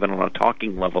them aren't even on a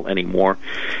talking level anymore.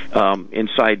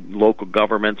 Inside local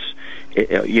governments,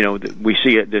 we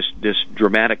see this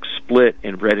dramatic split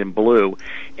in red and blue.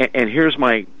 And here's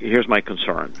my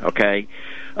concern. Okay,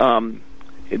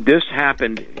 this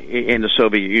happened in the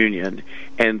Soviet Union,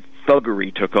 and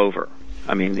thuggery took over.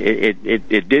 I mean,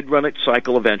 it did run its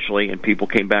cycle eventually, and people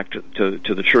came back to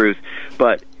the truth.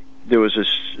 But there was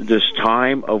this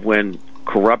time of when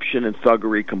corruption and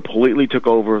thuggery completely took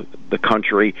over the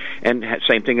country, and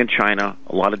same thing in China.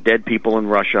 A lot of dead people in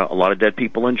Russia, a lot of dead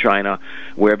people in China.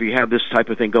 Wherever you have this type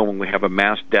of thing going, we have a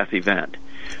mass death event.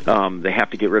 They have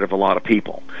to get rid of a lot of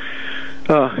people.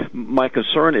 My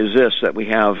concern is this, that we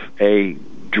have a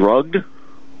drugged,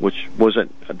 which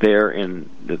wasn't there in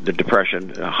the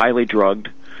Depression, highly drugged,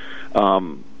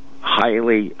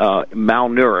 highly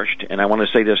malnourished, and I want to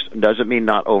say this doesn't mean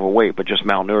not overweight, but just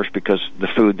malnourished because the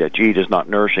food that you eat is not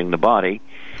nourishing the body.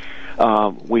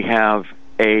 We have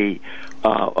I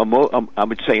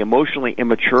would say, emotionally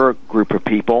immature group of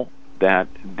people that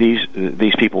these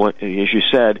people, as you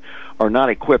said, are not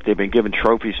equipped. They've been given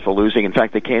trophies for losing. In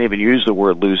fact, they can't even use the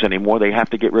word lose anymore. They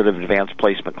have to get rid of advanced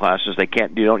placement classes.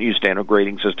 You don't use standard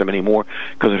grading system anymore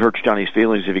because it hurts Johnny's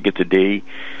feelings if he gets a D.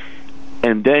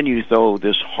 And then you throw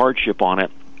this hardship on it.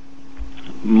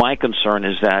 My concern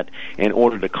is that in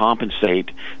order to compensate,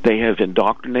 they have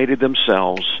indoctrinated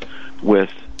themselves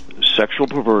with sexual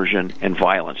perversion and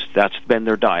violence. That's been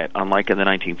their diet, unlike in the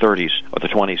 1930s or the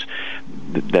 20s.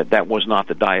 That was not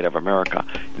the diet of America.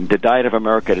 The diet of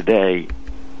America today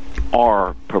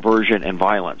are perversion and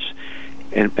violence.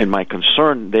 And my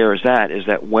concern there is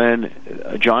that when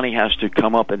Johnny has to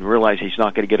come up and realize he's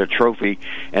not going to get a trophy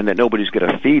and that nobody's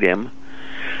going to feed him,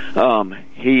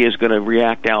 he is going to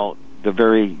react out the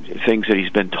very things that he's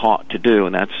been taught to do,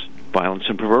 and that's violence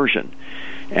and perversion.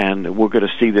 And we're going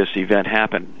to see this event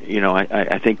happen.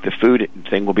 I think the food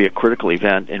thing will be a critical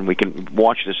event, and we can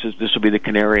watch this. This will be the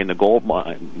canary in the gold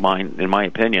mine, in my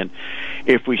opinion.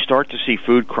 If we start to see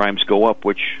food crimes go up,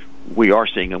 which we are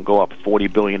seeing them go up,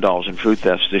 $40 billion in food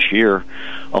thefts this year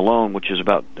alone, which is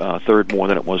about a third more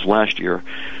than it was last year.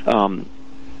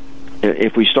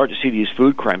 If we start to see these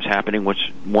food crimes happening,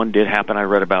 which one did happen I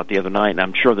read about the other night, and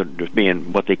I'm sure that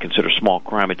being what they consider small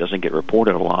crime, it doesn't get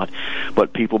reported a lot,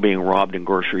 but people being robbed in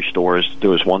grocery stores.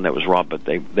 There was one that was robbed, but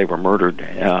they were murdered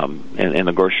in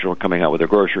the grocery store coming out with their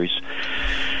groceries.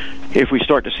 If we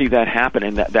start to see that happen,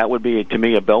 and that would be, to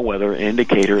me, a bellwether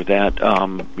indicator that,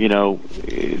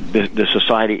 the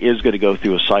society is going to go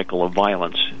through a cycle of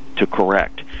violence to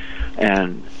correct.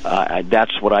 And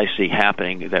that's what I see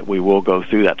happening, that we will go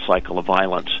through that cycle of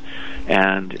violence.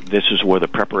 And this is where the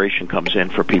preparation comes in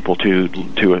for people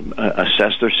to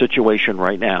assess their situation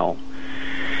right now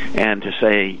and to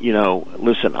say,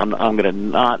 listen, I'm going to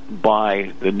not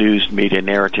buy the news media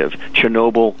narrative.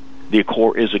 Chernobyl, the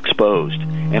core is exposed,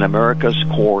 and America's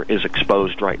core is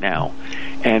exposed right now.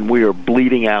 And we are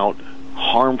bleeding out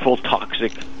harmful,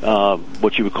 toxic,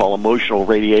 what you would call emotional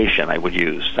radiation,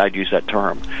 I'd use that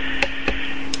term.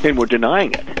 And we're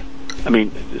denying it. I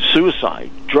mean,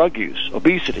 suicide, drug use,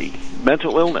 obesity,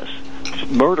 mental illness,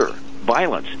 murder,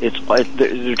 violence.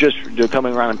 They're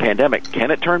coming around in pandemic. Can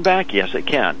it turn back? Yes, it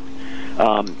can.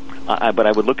 But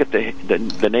I would look at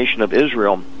the nation of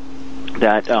Israel,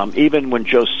 that even when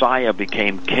Josiah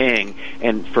became king,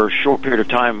 and for a short period of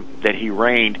time that he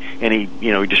reigned, and he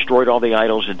destroyed all the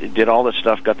idols and did all this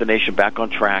stuff, got the nation back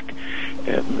on track,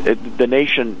 the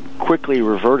nation quickly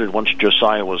reverted once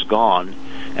Josiah was gone.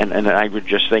 And I would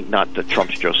just think, not that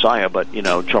Trump's Josiah, but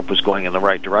Trump was going in the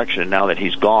right direction. And now that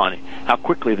he's gone, how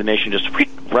quickly the nation just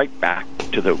right back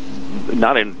to the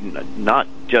not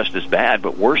just as bad,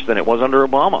 but worse than it was under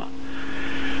Obama.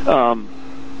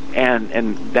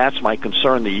 And that's my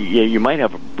concern. You might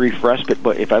have a brief respite,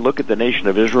 but if I look at the nation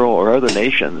of Israel or other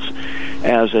nations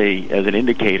as an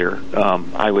indicator,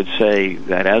 I would say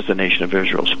that as the nation of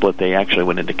Israel split, they actually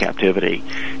went into captivity,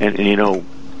 and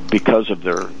because of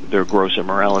their gross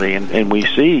immorality. And we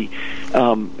see,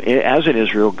 as in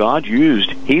Israel, God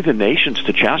used heathen nations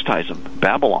to chastise them.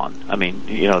 Babylon, I mean,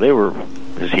 they were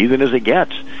as heathen as it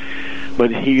gets,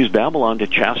 but he used Babylon to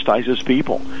chastise his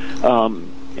people.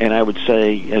 And I would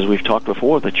say, as we've talked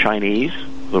before, the Chinese,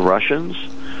 the Russians,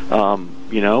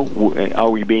 are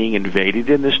we being invaded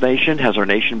in this nation? Has our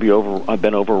nation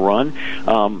been overrun?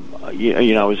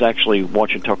 I was actually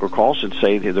watching Tucker Carlson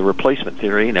say the replacement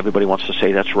theory, and everybody wants to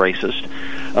say that's racist.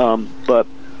 But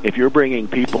if you're bringing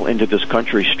people into this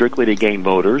country strictly to gain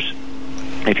voters,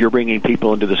 if you're bringing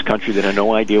people into this country that have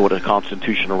no idea what a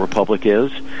constitutional republic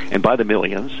is, and by the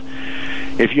millions,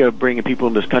 if you're bringing people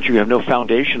in this country who have no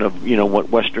foundation of what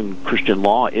Western Christian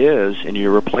law is, and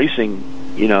you're replacing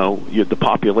the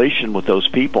population with those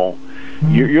people,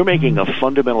 you're making a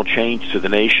fundamental change to the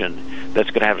nation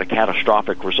that's going to have a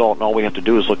catastrophic result. And all we have to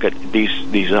do is look at these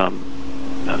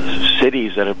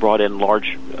cities that have brought in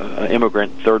large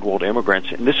third world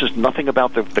immigrants, and this is nothing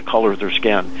about the color of their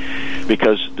skin,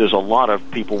 because there's a lot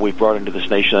of people we've brought into this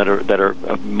nation that are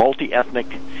multi-ethnic,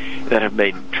 that have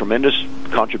made tremendous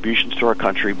contributions to our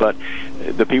country, but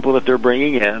the people that they're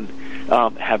bringing in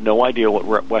have no idea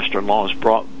what Western law is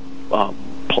built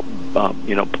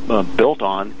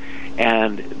on,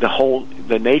 and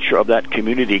the nature of that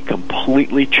community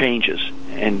completely changes.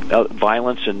 And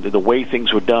violence and the way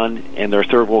things were done in their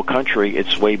third world country,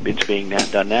 it's being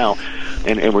done now,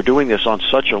 and we're doing this on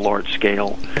such a large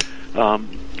scale.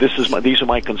 These are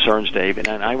my concerns, Dave, and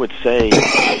I would say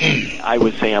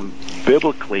I'm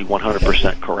biblically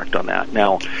 100% correct on that.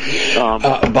 Now,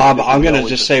 Bob, I'm going to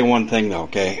just say one thing though,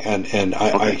 okay? And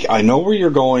I know where you're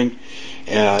going.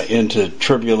 Into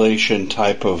tribulation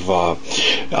type of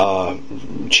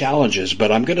challenges,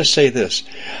 but I'm going to say this.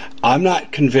 I'm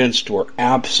not convinced we're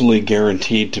absolutely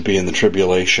guaranteed to be in the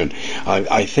tribulation.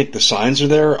 I think the signs are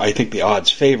there. I think the odds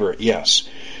favor it, yes.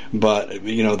 But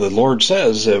the Lord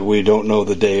says that we don't know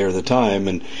the day or the time,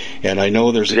 and I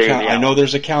know there's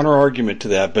a counter argument to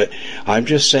that. But I'm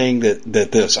just saying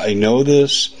that I know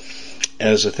this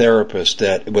as a therapist,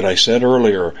 that what I said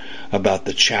earlier about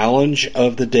the challenge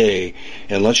of the day,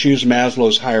 and let's use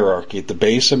Maslow's hierarchy. At the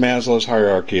base of Maslow's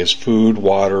hierarchy is food,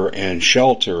 water, and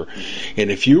shelter.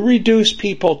 And if you reduce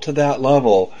people to that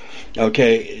level,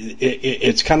 okay,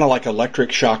 it's kind of like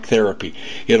electric shock therapy.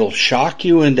 It'll shock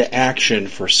you into action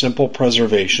for simple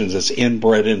preservations that's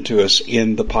inbred into us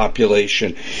in the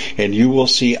population, and you will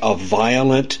see a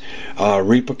violent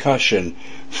repercussion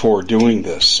for doing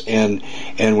this. And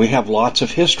we have lots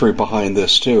of history behind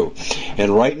this too.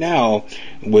 And right now,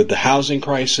 with the housing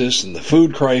crisis and the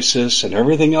food crisis and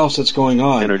everything else that's going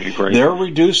on, they're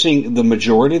reducing the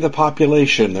majority of the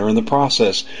population. They're in the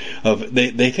process of,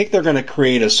 they think they're going to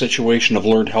create a situation of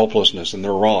learned helplessness, and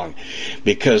they're wrong,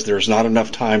 because there's not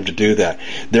enough time to do that.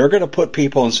 They're going to put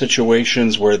people in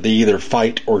situations where they either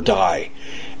fight or die.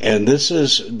 And this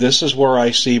is where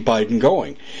I see Biden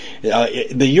going.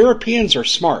 The Europeans are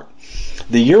smart.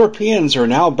 The Europeans are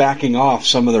now backing off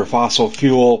some of their fossil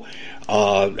fuel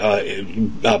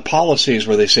policies,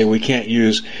 where they say we can't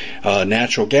use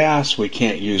natural gas, we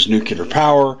can't use nuclear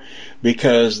power,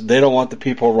 because they don't want the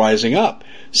people rising up.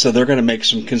 So they're going to make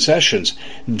some concessions.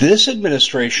 This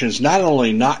administration is not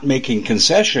only not making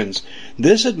concessions,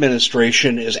 this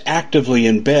administration is actively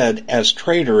in bed as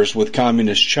traitors with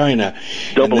communist China,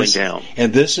 doubling down.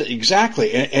 And this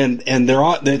exactly, and they're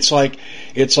on. It's like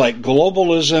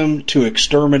globalism to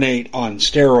exterminate on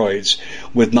steroids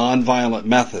with nonviolent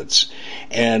methods.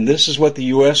 And this is what the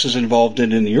U.S. is involved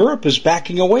in, and Europe is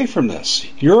backing away from this.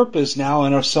 Europe is now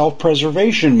in a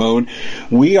self-preservation mode.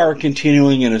 We are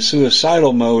continuing in a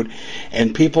suicidal mode,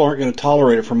 and people aren't going to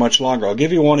tolerate it for much longer. I'll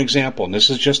give you one example, and this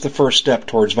is just the first step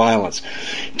towards violence.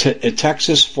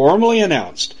 Texas formally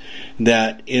announced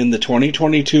that in the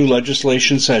 2022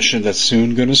 legislation session that's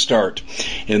soon going to start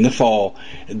in the fall,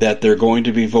 that they're going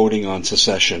to be voting on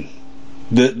secession.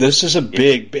 This is a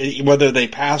big, whether they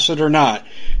pass it or not,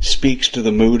 speaks to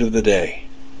the mood of the day.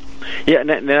 Yeah,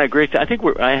 and I agree. I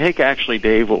think actually,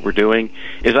 Dave, what we're doing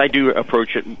is I do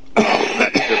approach it from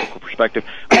that biblical perspective.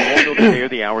 I won't know the day or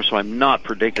the hour, so I'm not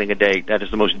predicting a date. That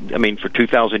is the most. I mean, for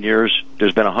 2,000 years,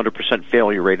 there's been a 100%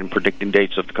 failure rate in predicting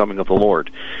dates of the coming of the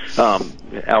Lord.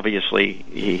 Obviously,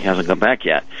 He hasn't come back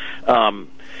yet.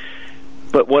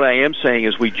 But what I am saying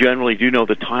is we generally do know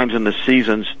the times and the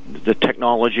seasons, the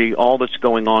technology, all that's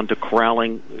going on to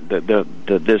corralling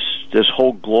this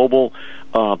whole global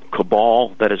cabal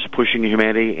that is pushing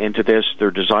humanity into this.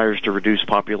 Their desires to reduce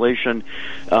population.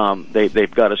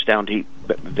 They've got us down to eat.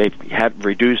 They've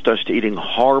reduced us to eating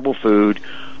horrible food,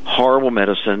 horrible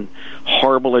medicine,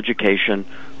 horrible education,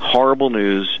 horrible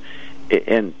news,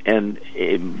 and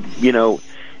to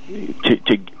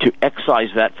excise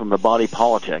that from the body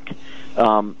politic.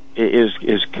 Is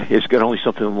only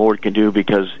something the Lord can do,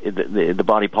 because the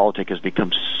body politic has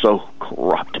become so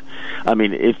corrupt. I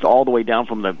mean, it's all the way down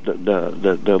from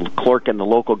the clerk in the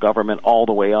local government all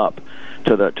the way up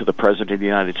to the President of the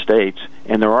United States.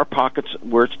 And there are pockets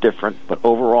where it's different, but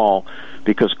overall,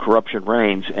 because corruption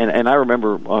reigns. And I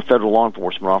remember a federal law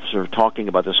enforcement officer talking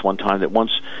about this one time, that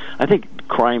once, I think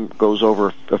crime goes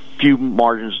over a few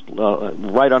margins,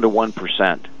 right under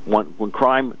 1%. When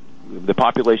crime, the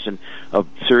population of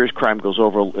serious crime goes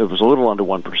over, it was a little under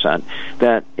 1%,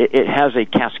 that it has a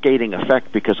cascading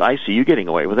effect, because I see you getting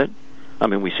away with it. I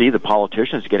mean, we see the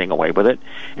politicians getting away with it,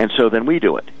 and so then we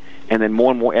do it. And then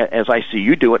more and more, as I see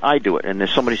you do it, I do it. And if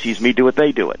somebody sees me do it,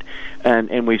 they do it.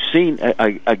 And we've seen,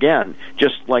 again,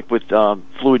 just like with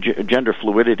gender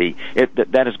fluidity,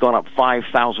 that has gone up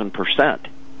 5,000%.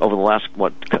 over the last,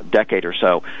 decade or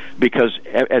so, because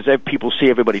as people see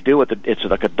everybody do it, it's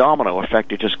like a domino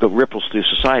effect. It just ripples through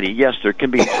society. Yes, there can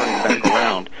be a turning back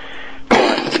around,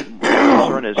 but my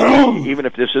concern is, even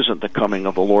if this isn't the coming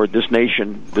of the Lord, this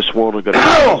nation, this world are going to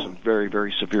have some very,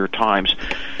 very severe times.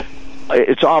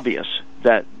 it's obvious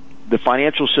that the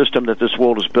financial system that this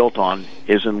world is built on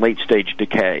is in late-stage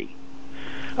decay.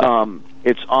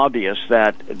 It's obvious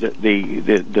that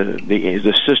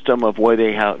the system of where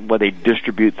they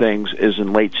distribute things is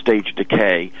in late-stage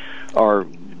decay, or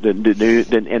and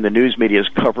the news media is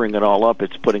covering it all up.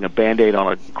 It's putting a Band-Aid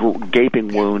on a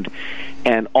gaping wound,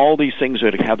 and all these things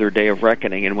are to have their day of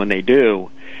reckoning. And when they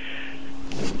do,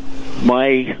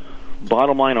 my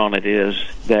bottom line on it is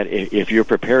that if you're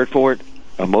prepared for it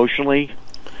emotionally,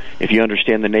 if you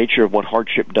understand the nature of what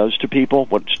hardship does to people,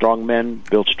 what strong men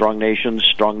build strong nations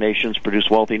produce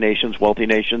wealthy nations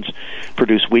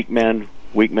produce weak men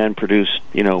produce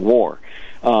war.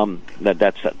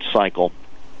 That's that cycle.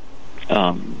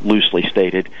 Loosely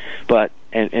stated, but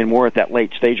and we're at that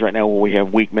late stage right now where we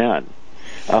have weak men,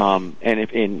 and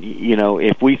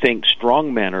if we think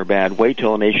strong men are bad, wait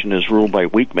till a nation is ruled by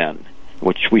weak men,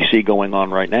 which we see going on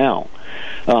right now.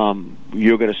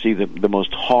 You're going to see the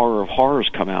most horror of horrors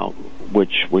come out,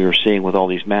 which we are seeing with all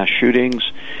these mass shootings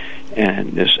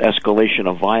and this escalation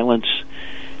of violence.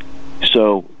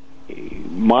 So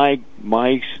my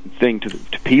thing to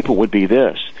people would be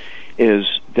this, is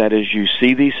that as you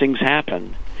see these things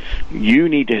happen, you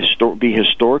need to be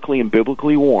historically and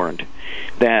biblically warned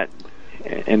that,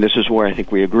 and this is where I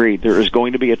think we agree, there is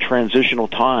going to be a transitional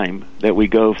time that we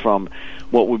go from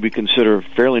what would be considered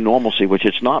fairly normalcy, which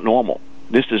it's not normal.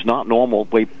 This is not normal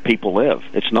way people live.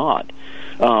 It's not.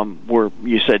 Where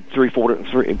you said three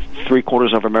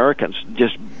quarters of Americans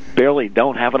just barely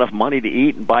don't have enough money to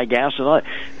eat and buy gas and all that.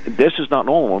 This is not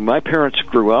normal. When my parents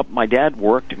grew up, my dad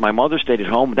worked, my mother stayed at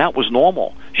home. That was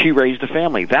normal. She raised a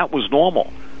family. That was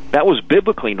normal. That was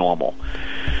biblically normal.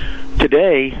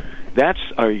 Today, that's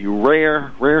a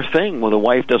rare thing when the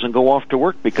wife doesn't go off to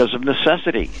work because of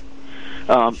necessity.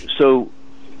 So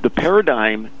the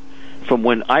paradigm from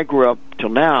when I grew up till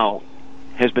now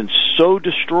has been so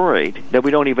destroyed that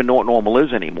we don't even know what normal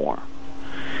is anymore.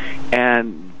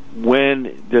 And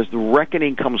when the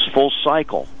reckoning comes full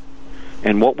cycle,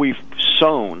 and what we've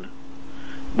sown,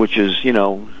 which is,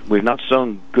 we've not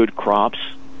sown good crops,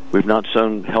 we've not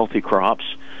sown healthy crops,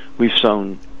 we've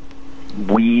sown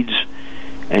weeds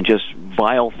and just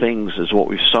vile things is what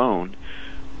we've sown.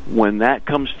 When that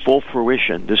comes full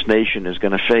fruition, this nation is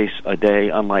going to face a day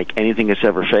unlike anything it's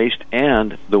ever faced,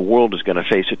 and the world is going to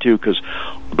face it too, because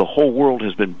the whole world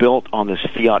has been built on this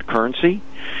fiat currency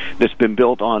that's been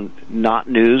built on not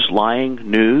news, lying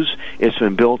news. It's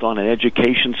been built on an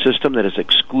education system that has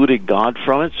excluded God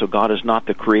from it, so God is not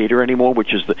the creator anymore,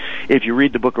 which is if you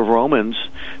read the book of Romans,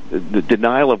 the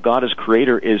denial of God as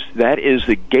creator is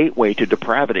the gateway to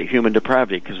depravity, human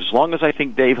depravity, because as long as I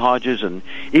think Dave Hodges and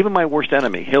even my worst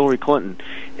enemy, Hillary Clinton,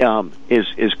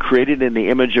 is created in the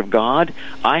image of God,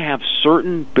 I have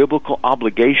certain biblical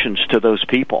obligations to those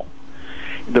people.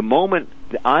 The moment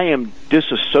I am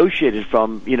disassociated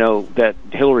from, that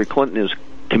Hillary Clinton is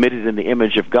committed in the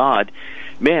image of God,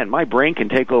 man, my brain can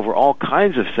take over all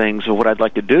kinds of things of what I'd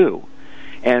like to do.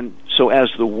 And so as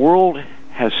the world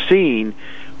has seen,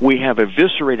 we have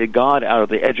eviscerated God out of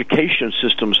the education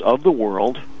systems of the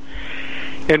world,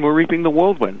 and we're reaping the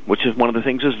whirlwind, which is one of the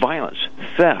things is violence,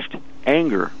 theft,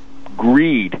 anger,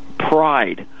 greed,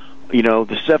 pride,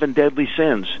 the 7 deadly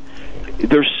sins.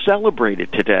 They're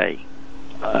celebrated today.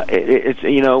 And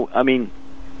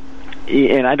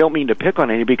I don't mean to pick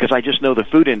on any, because I just know the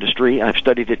food industry, I've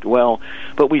studied it well,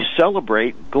 but we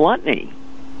celebrate gluttony.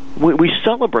 We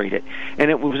celebrate it.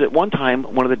 And it was at one time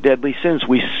one of the deadly sins.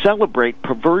 We celebrate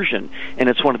perversion, and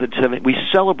it's one of the 7. We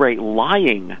celebrate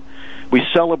lying. We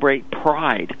celebrate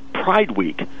pride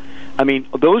week. I mean,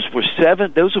 those were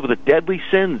the deadly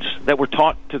sins that were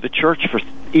taught to the church for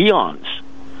eons.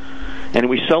 And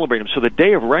we celebrate them. So the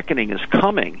day of reckoning is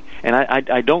coming, and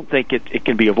I don't think it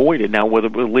can be avoided. Now, whether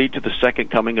it will lead to the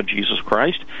second coming of Jesus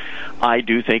Christ, I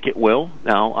do think it will.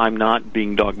 Now, I'm not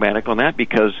being dogmatic on that,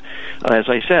 because, as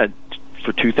I said,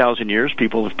 for 2,000 years,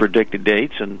 people have predicted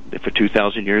dates, and for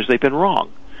 2,000 years, they've been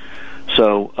wrong.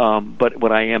 So, but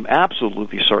what I am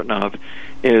absolutely certain of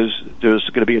is there's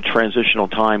going to be a transitional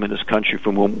time in this country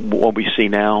from what we see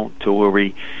now to where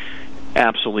we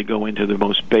absolutely go into the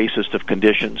most basest of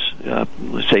conditions,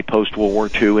 let's say post-World War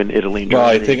II in Italy and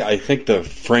Germany. Well, I think the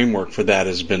framework for that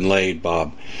has been laid,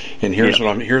 Bob. And here's what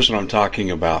I'm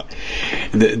talking about.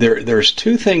 There's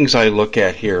 2 things I look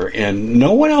at here, and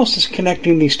no one else is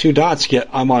connecting these 2 dots, yet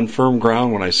I'm on firm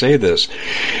ground when I say this.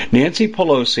 Nancy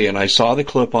Pelosi, and I saw the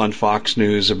clip on Fox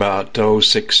News about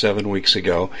 6-7 weeks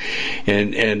ago,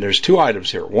 and there's 2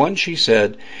 items here. One, she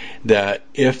said that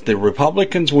if the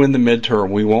Republicans win the midterm,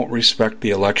 we won't respect respect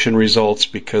the election results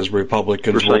because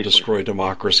Republicans will destroy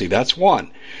democracy. That's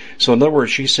one. So in other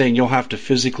words, she's saying you'll have to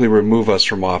physically remove us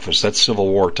from office. That's Civil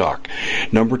War talk.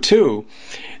 Number two,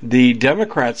 the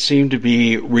Democrats seem to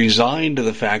be resigned to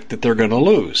the fact that they're going to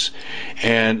lose.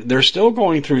 And they're still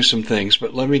going through some things,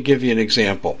 but let me give you an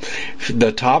example.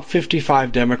 The top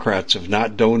 55 Democrats have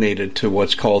not donated to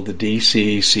what's called the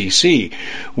DCCC,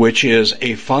 which is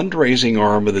a fundraising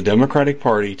arm of the Democratic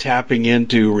Party tapping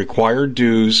into required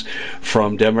dues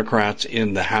from Democrats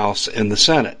in the House and the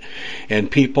Senate.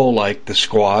 And people like the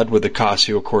squad with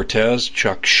Ocasio-Cortez,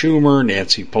 Chuck Schumer,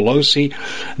 Nancy Pelosi,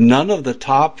 none of the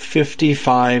top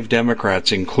 55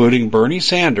 Democrats, including Bernie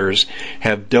Sanders,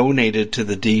 have donated to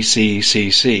the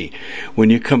DCCC. When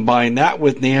you combine that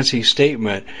with Nancy's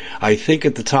statement, I think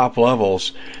at the top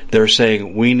levels, they're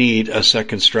saying we need a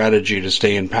second strategy to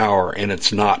stay in power, and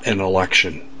it's not an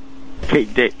election. Okay,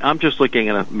 Dave, I'm just looking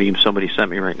at a meme somebody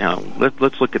sent me right now.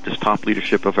 Let's look at this top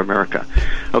leadership of America.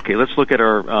 Okay, let's look at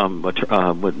our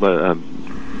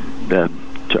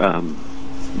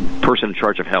person in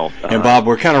charge of health. And Bob,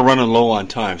 we're kind of running low on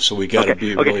time, so we got to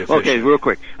be really efficient. Okay, real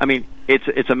quick. I mean,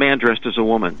 it's a man dressed as a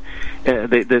woman.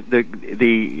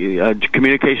 The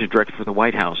communications director for the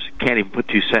White House can't even put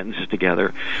two sentences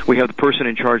together. We have the person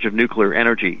in charge of nuclear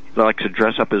energy that likes to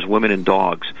dress up as women and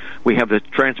dogs. We have the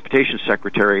transportation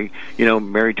secretary,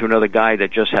 married to another guy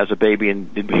that just has a baby, and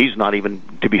he's not even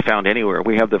to be found anywhere.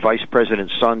 We have the vice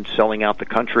president's son selling out the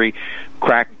country,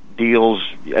 crack deals,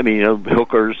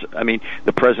 hookers,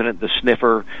 the president, the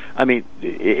sniffer,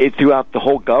 throughout the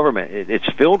whole government, it's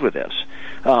filled with this.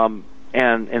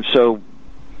 And so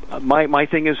my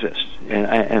thing is this,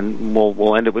 and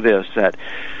we'll end it with this, that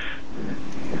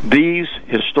these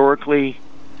historically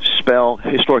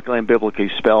and biblically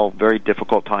spell very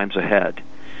difficult times ahead.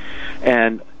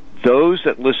 And those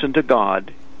that listen to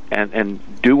God and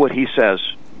do what he says,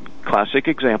 classic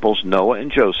examples, Noah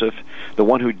and Joseph. The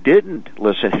one who didn't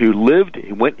listen, who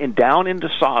went down into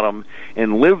Sodom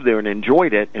and lived there and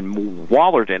enjoyed it and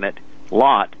wallowed in it,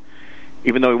 Lot,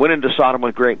 even though he went into Sodom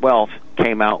with great wealth,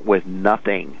 came out with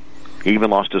nothing. He even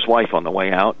lost his wife on the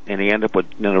way out, and he ended up with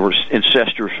an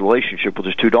incestuous relationship with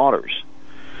his two daughters.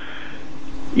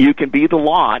 You can be the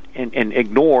Lot and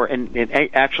ignore, and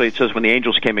actually it says when the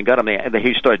angels came and got him,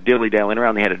 he started dilly-dallying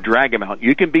around, they had to drag him out.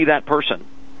 You can be that person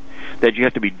that you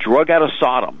have to be drug out of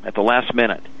Sodom at the last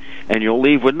minute, and you'll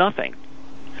leave with nothing.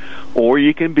 Or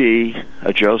you can be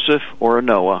a Joseph or a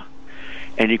Noah,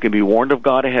 and you can be warned of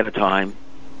God ahead of time,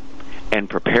 and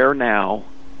prepare now.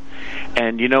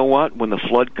 And you know what? When the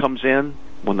flood comes in,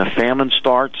 when the famine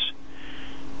starts,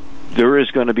 there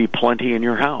is going to be plenty in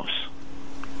your house.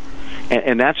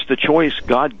 And that's the choice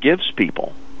God gives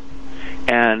people.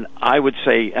 And I would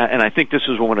say, and I think this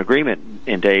is one agreement,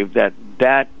 in Dave, that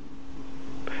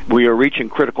we are reaching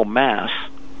critical mass,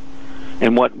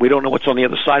 and we don't know what's on the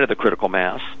other side of the critical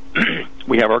mass.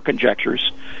 We have our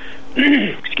conjectures,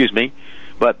 excuse me,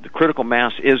 but the critical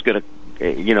mass is going to,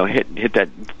 hit that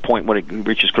point when it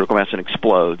reaches critical mass and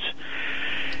explodes.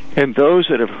 And those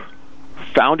that have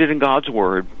found it in God's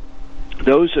Word,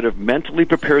 those that have mentally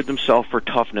prepared themselves for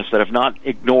toughness, that have not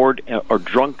ignored or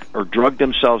drugged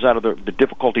themselves out of the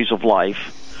difficulties of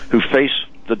life, who face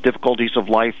the difficulties of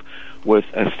life with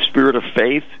a spirit of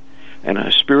faith and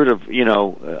a spirit of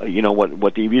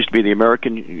what used to be the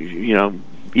American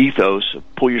ethos,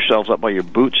 pull yourselves up by your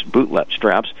boot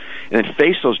straps, and then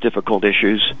face those difficult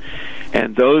issues.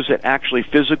 And those that actually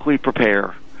physically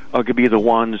prepare are going to be the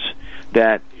ones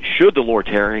that, should the Lord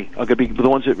tarry, are going to be the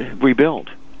ones that rebuild.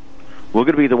 We're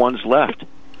going to be the ones left,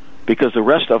 because the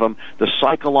rest of them, the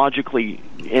psychologically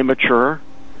immature,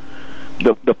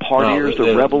 the partiers,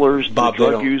 the revelers, Bob, the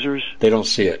drug users, they don't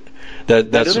see it.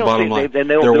 That's the bottom line.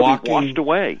 They'll be washed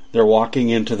away. They're walking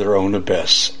into their own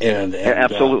abyss, and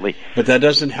absolutely. But that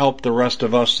doesn't help the rest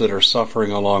of us that are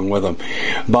suffering along with them.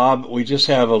 Bob, we just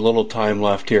have a little time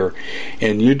left here,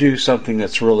 and you do something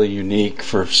that's really unique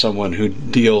for someone who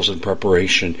deals in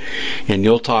preparation, and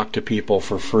you'll talk to people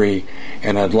for free.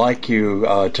 And I'd like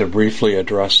you to briefly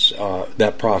address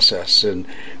that process and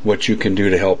what you can do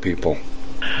to help people.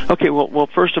 Okay, well,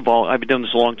 first of all, I've been doing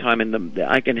this a long time, and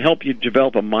I can help you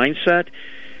develop a mindset,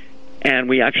 and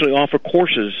we actually offer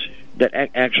courses that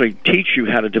actually teach you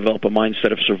how to develop a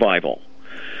mindset of survival.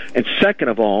 And second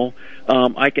of all,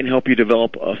 I can help you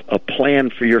develop a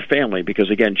plan for your family, because,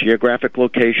 again, geographic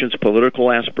locations,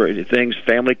 political aspirated things,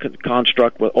 family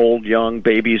construct with old, young,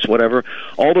 babies, whatever,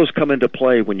 all those come into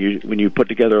play when you put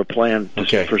together a plan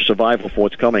for survival for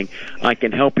what's coming. I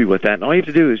can help you with that. And all you have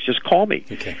to do is just call me,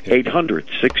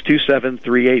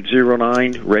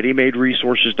 800-627-3809,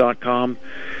 readymaderesources.com,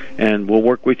 and we'll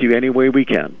work with you any way we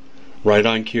can. Right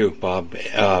on cue, Bob.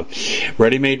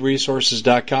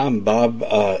 ReadyMadeResources.com. Bob,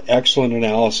 excellent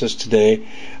analysis today.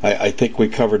 I think we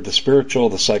covered the spiritual,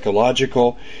 the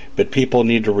psychological, but people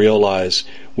need to realize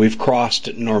we've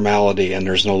crossed normality and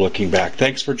there's no looking back.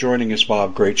 Thanks for joining us,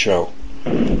 Bob. Great show.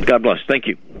 God bless. Thank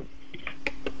you.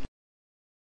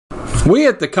 We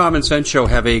at the Common Sense Show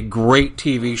have a great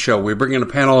TV show. We bring in a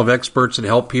panel of experts and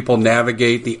help people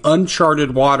navigate the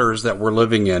uncharted waters that we're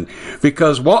living in.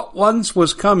 Because what once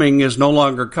was coming is no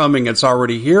longer coming. It's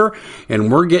already here,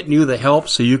 and we're getting you the help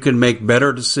so you can make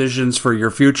better decisions for your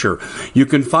future. You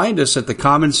can find us at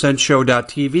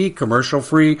thecommonsenseshow.tv,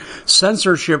 commercial-free,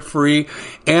 censorship-free,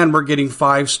 and we're getting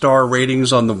 5-star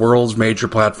ratings on the world's major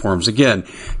platforms. Again,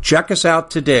 check us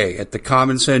out today at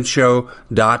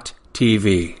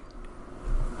thecommonsenseshow.tv.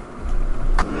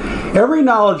 Every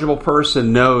knowledgeable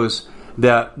person knows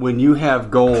that when you have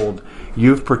gold,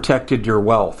 you've protected your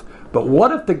wealth. But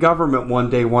what if the government one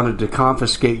day wanted to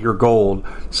confiscate your gold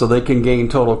so they can gain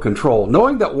total control,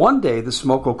 knowing that one day the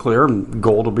smoke will clear and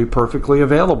gold will be perfectly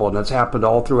available, and that's happened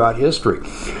all throughout history.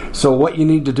 So what you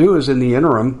need to do is, in the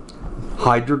interim,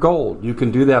 hide your gold. You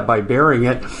can do that by burying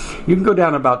it. You can go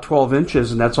down about 12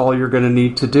 inches, and that's all you're going to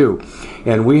need to do.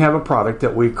 And we have a product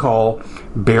that we call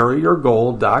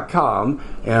buryyourgold.com,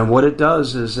 and what it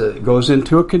does is it goes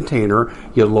into a container.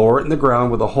 You lower it in the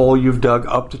ground with a hole you've dug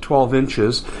up to 12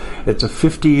 inches. It's a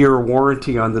 50-year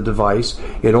warranty on the device.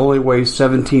 It only weighs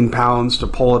 17 pounds to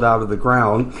pull it out of the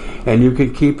ground, and you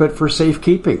can keep it for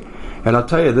safekeeping. And I'll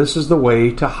tell you, this is the way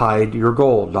to hide your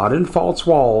gold, not in false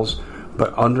walls,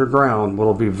 but underground,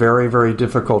 will be very, very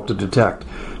difficult to detect.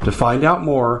 To find out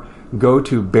more, go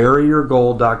to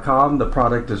buryyourgold.com. The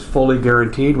product is fully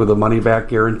guaranteed with a money-back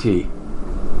guarantee.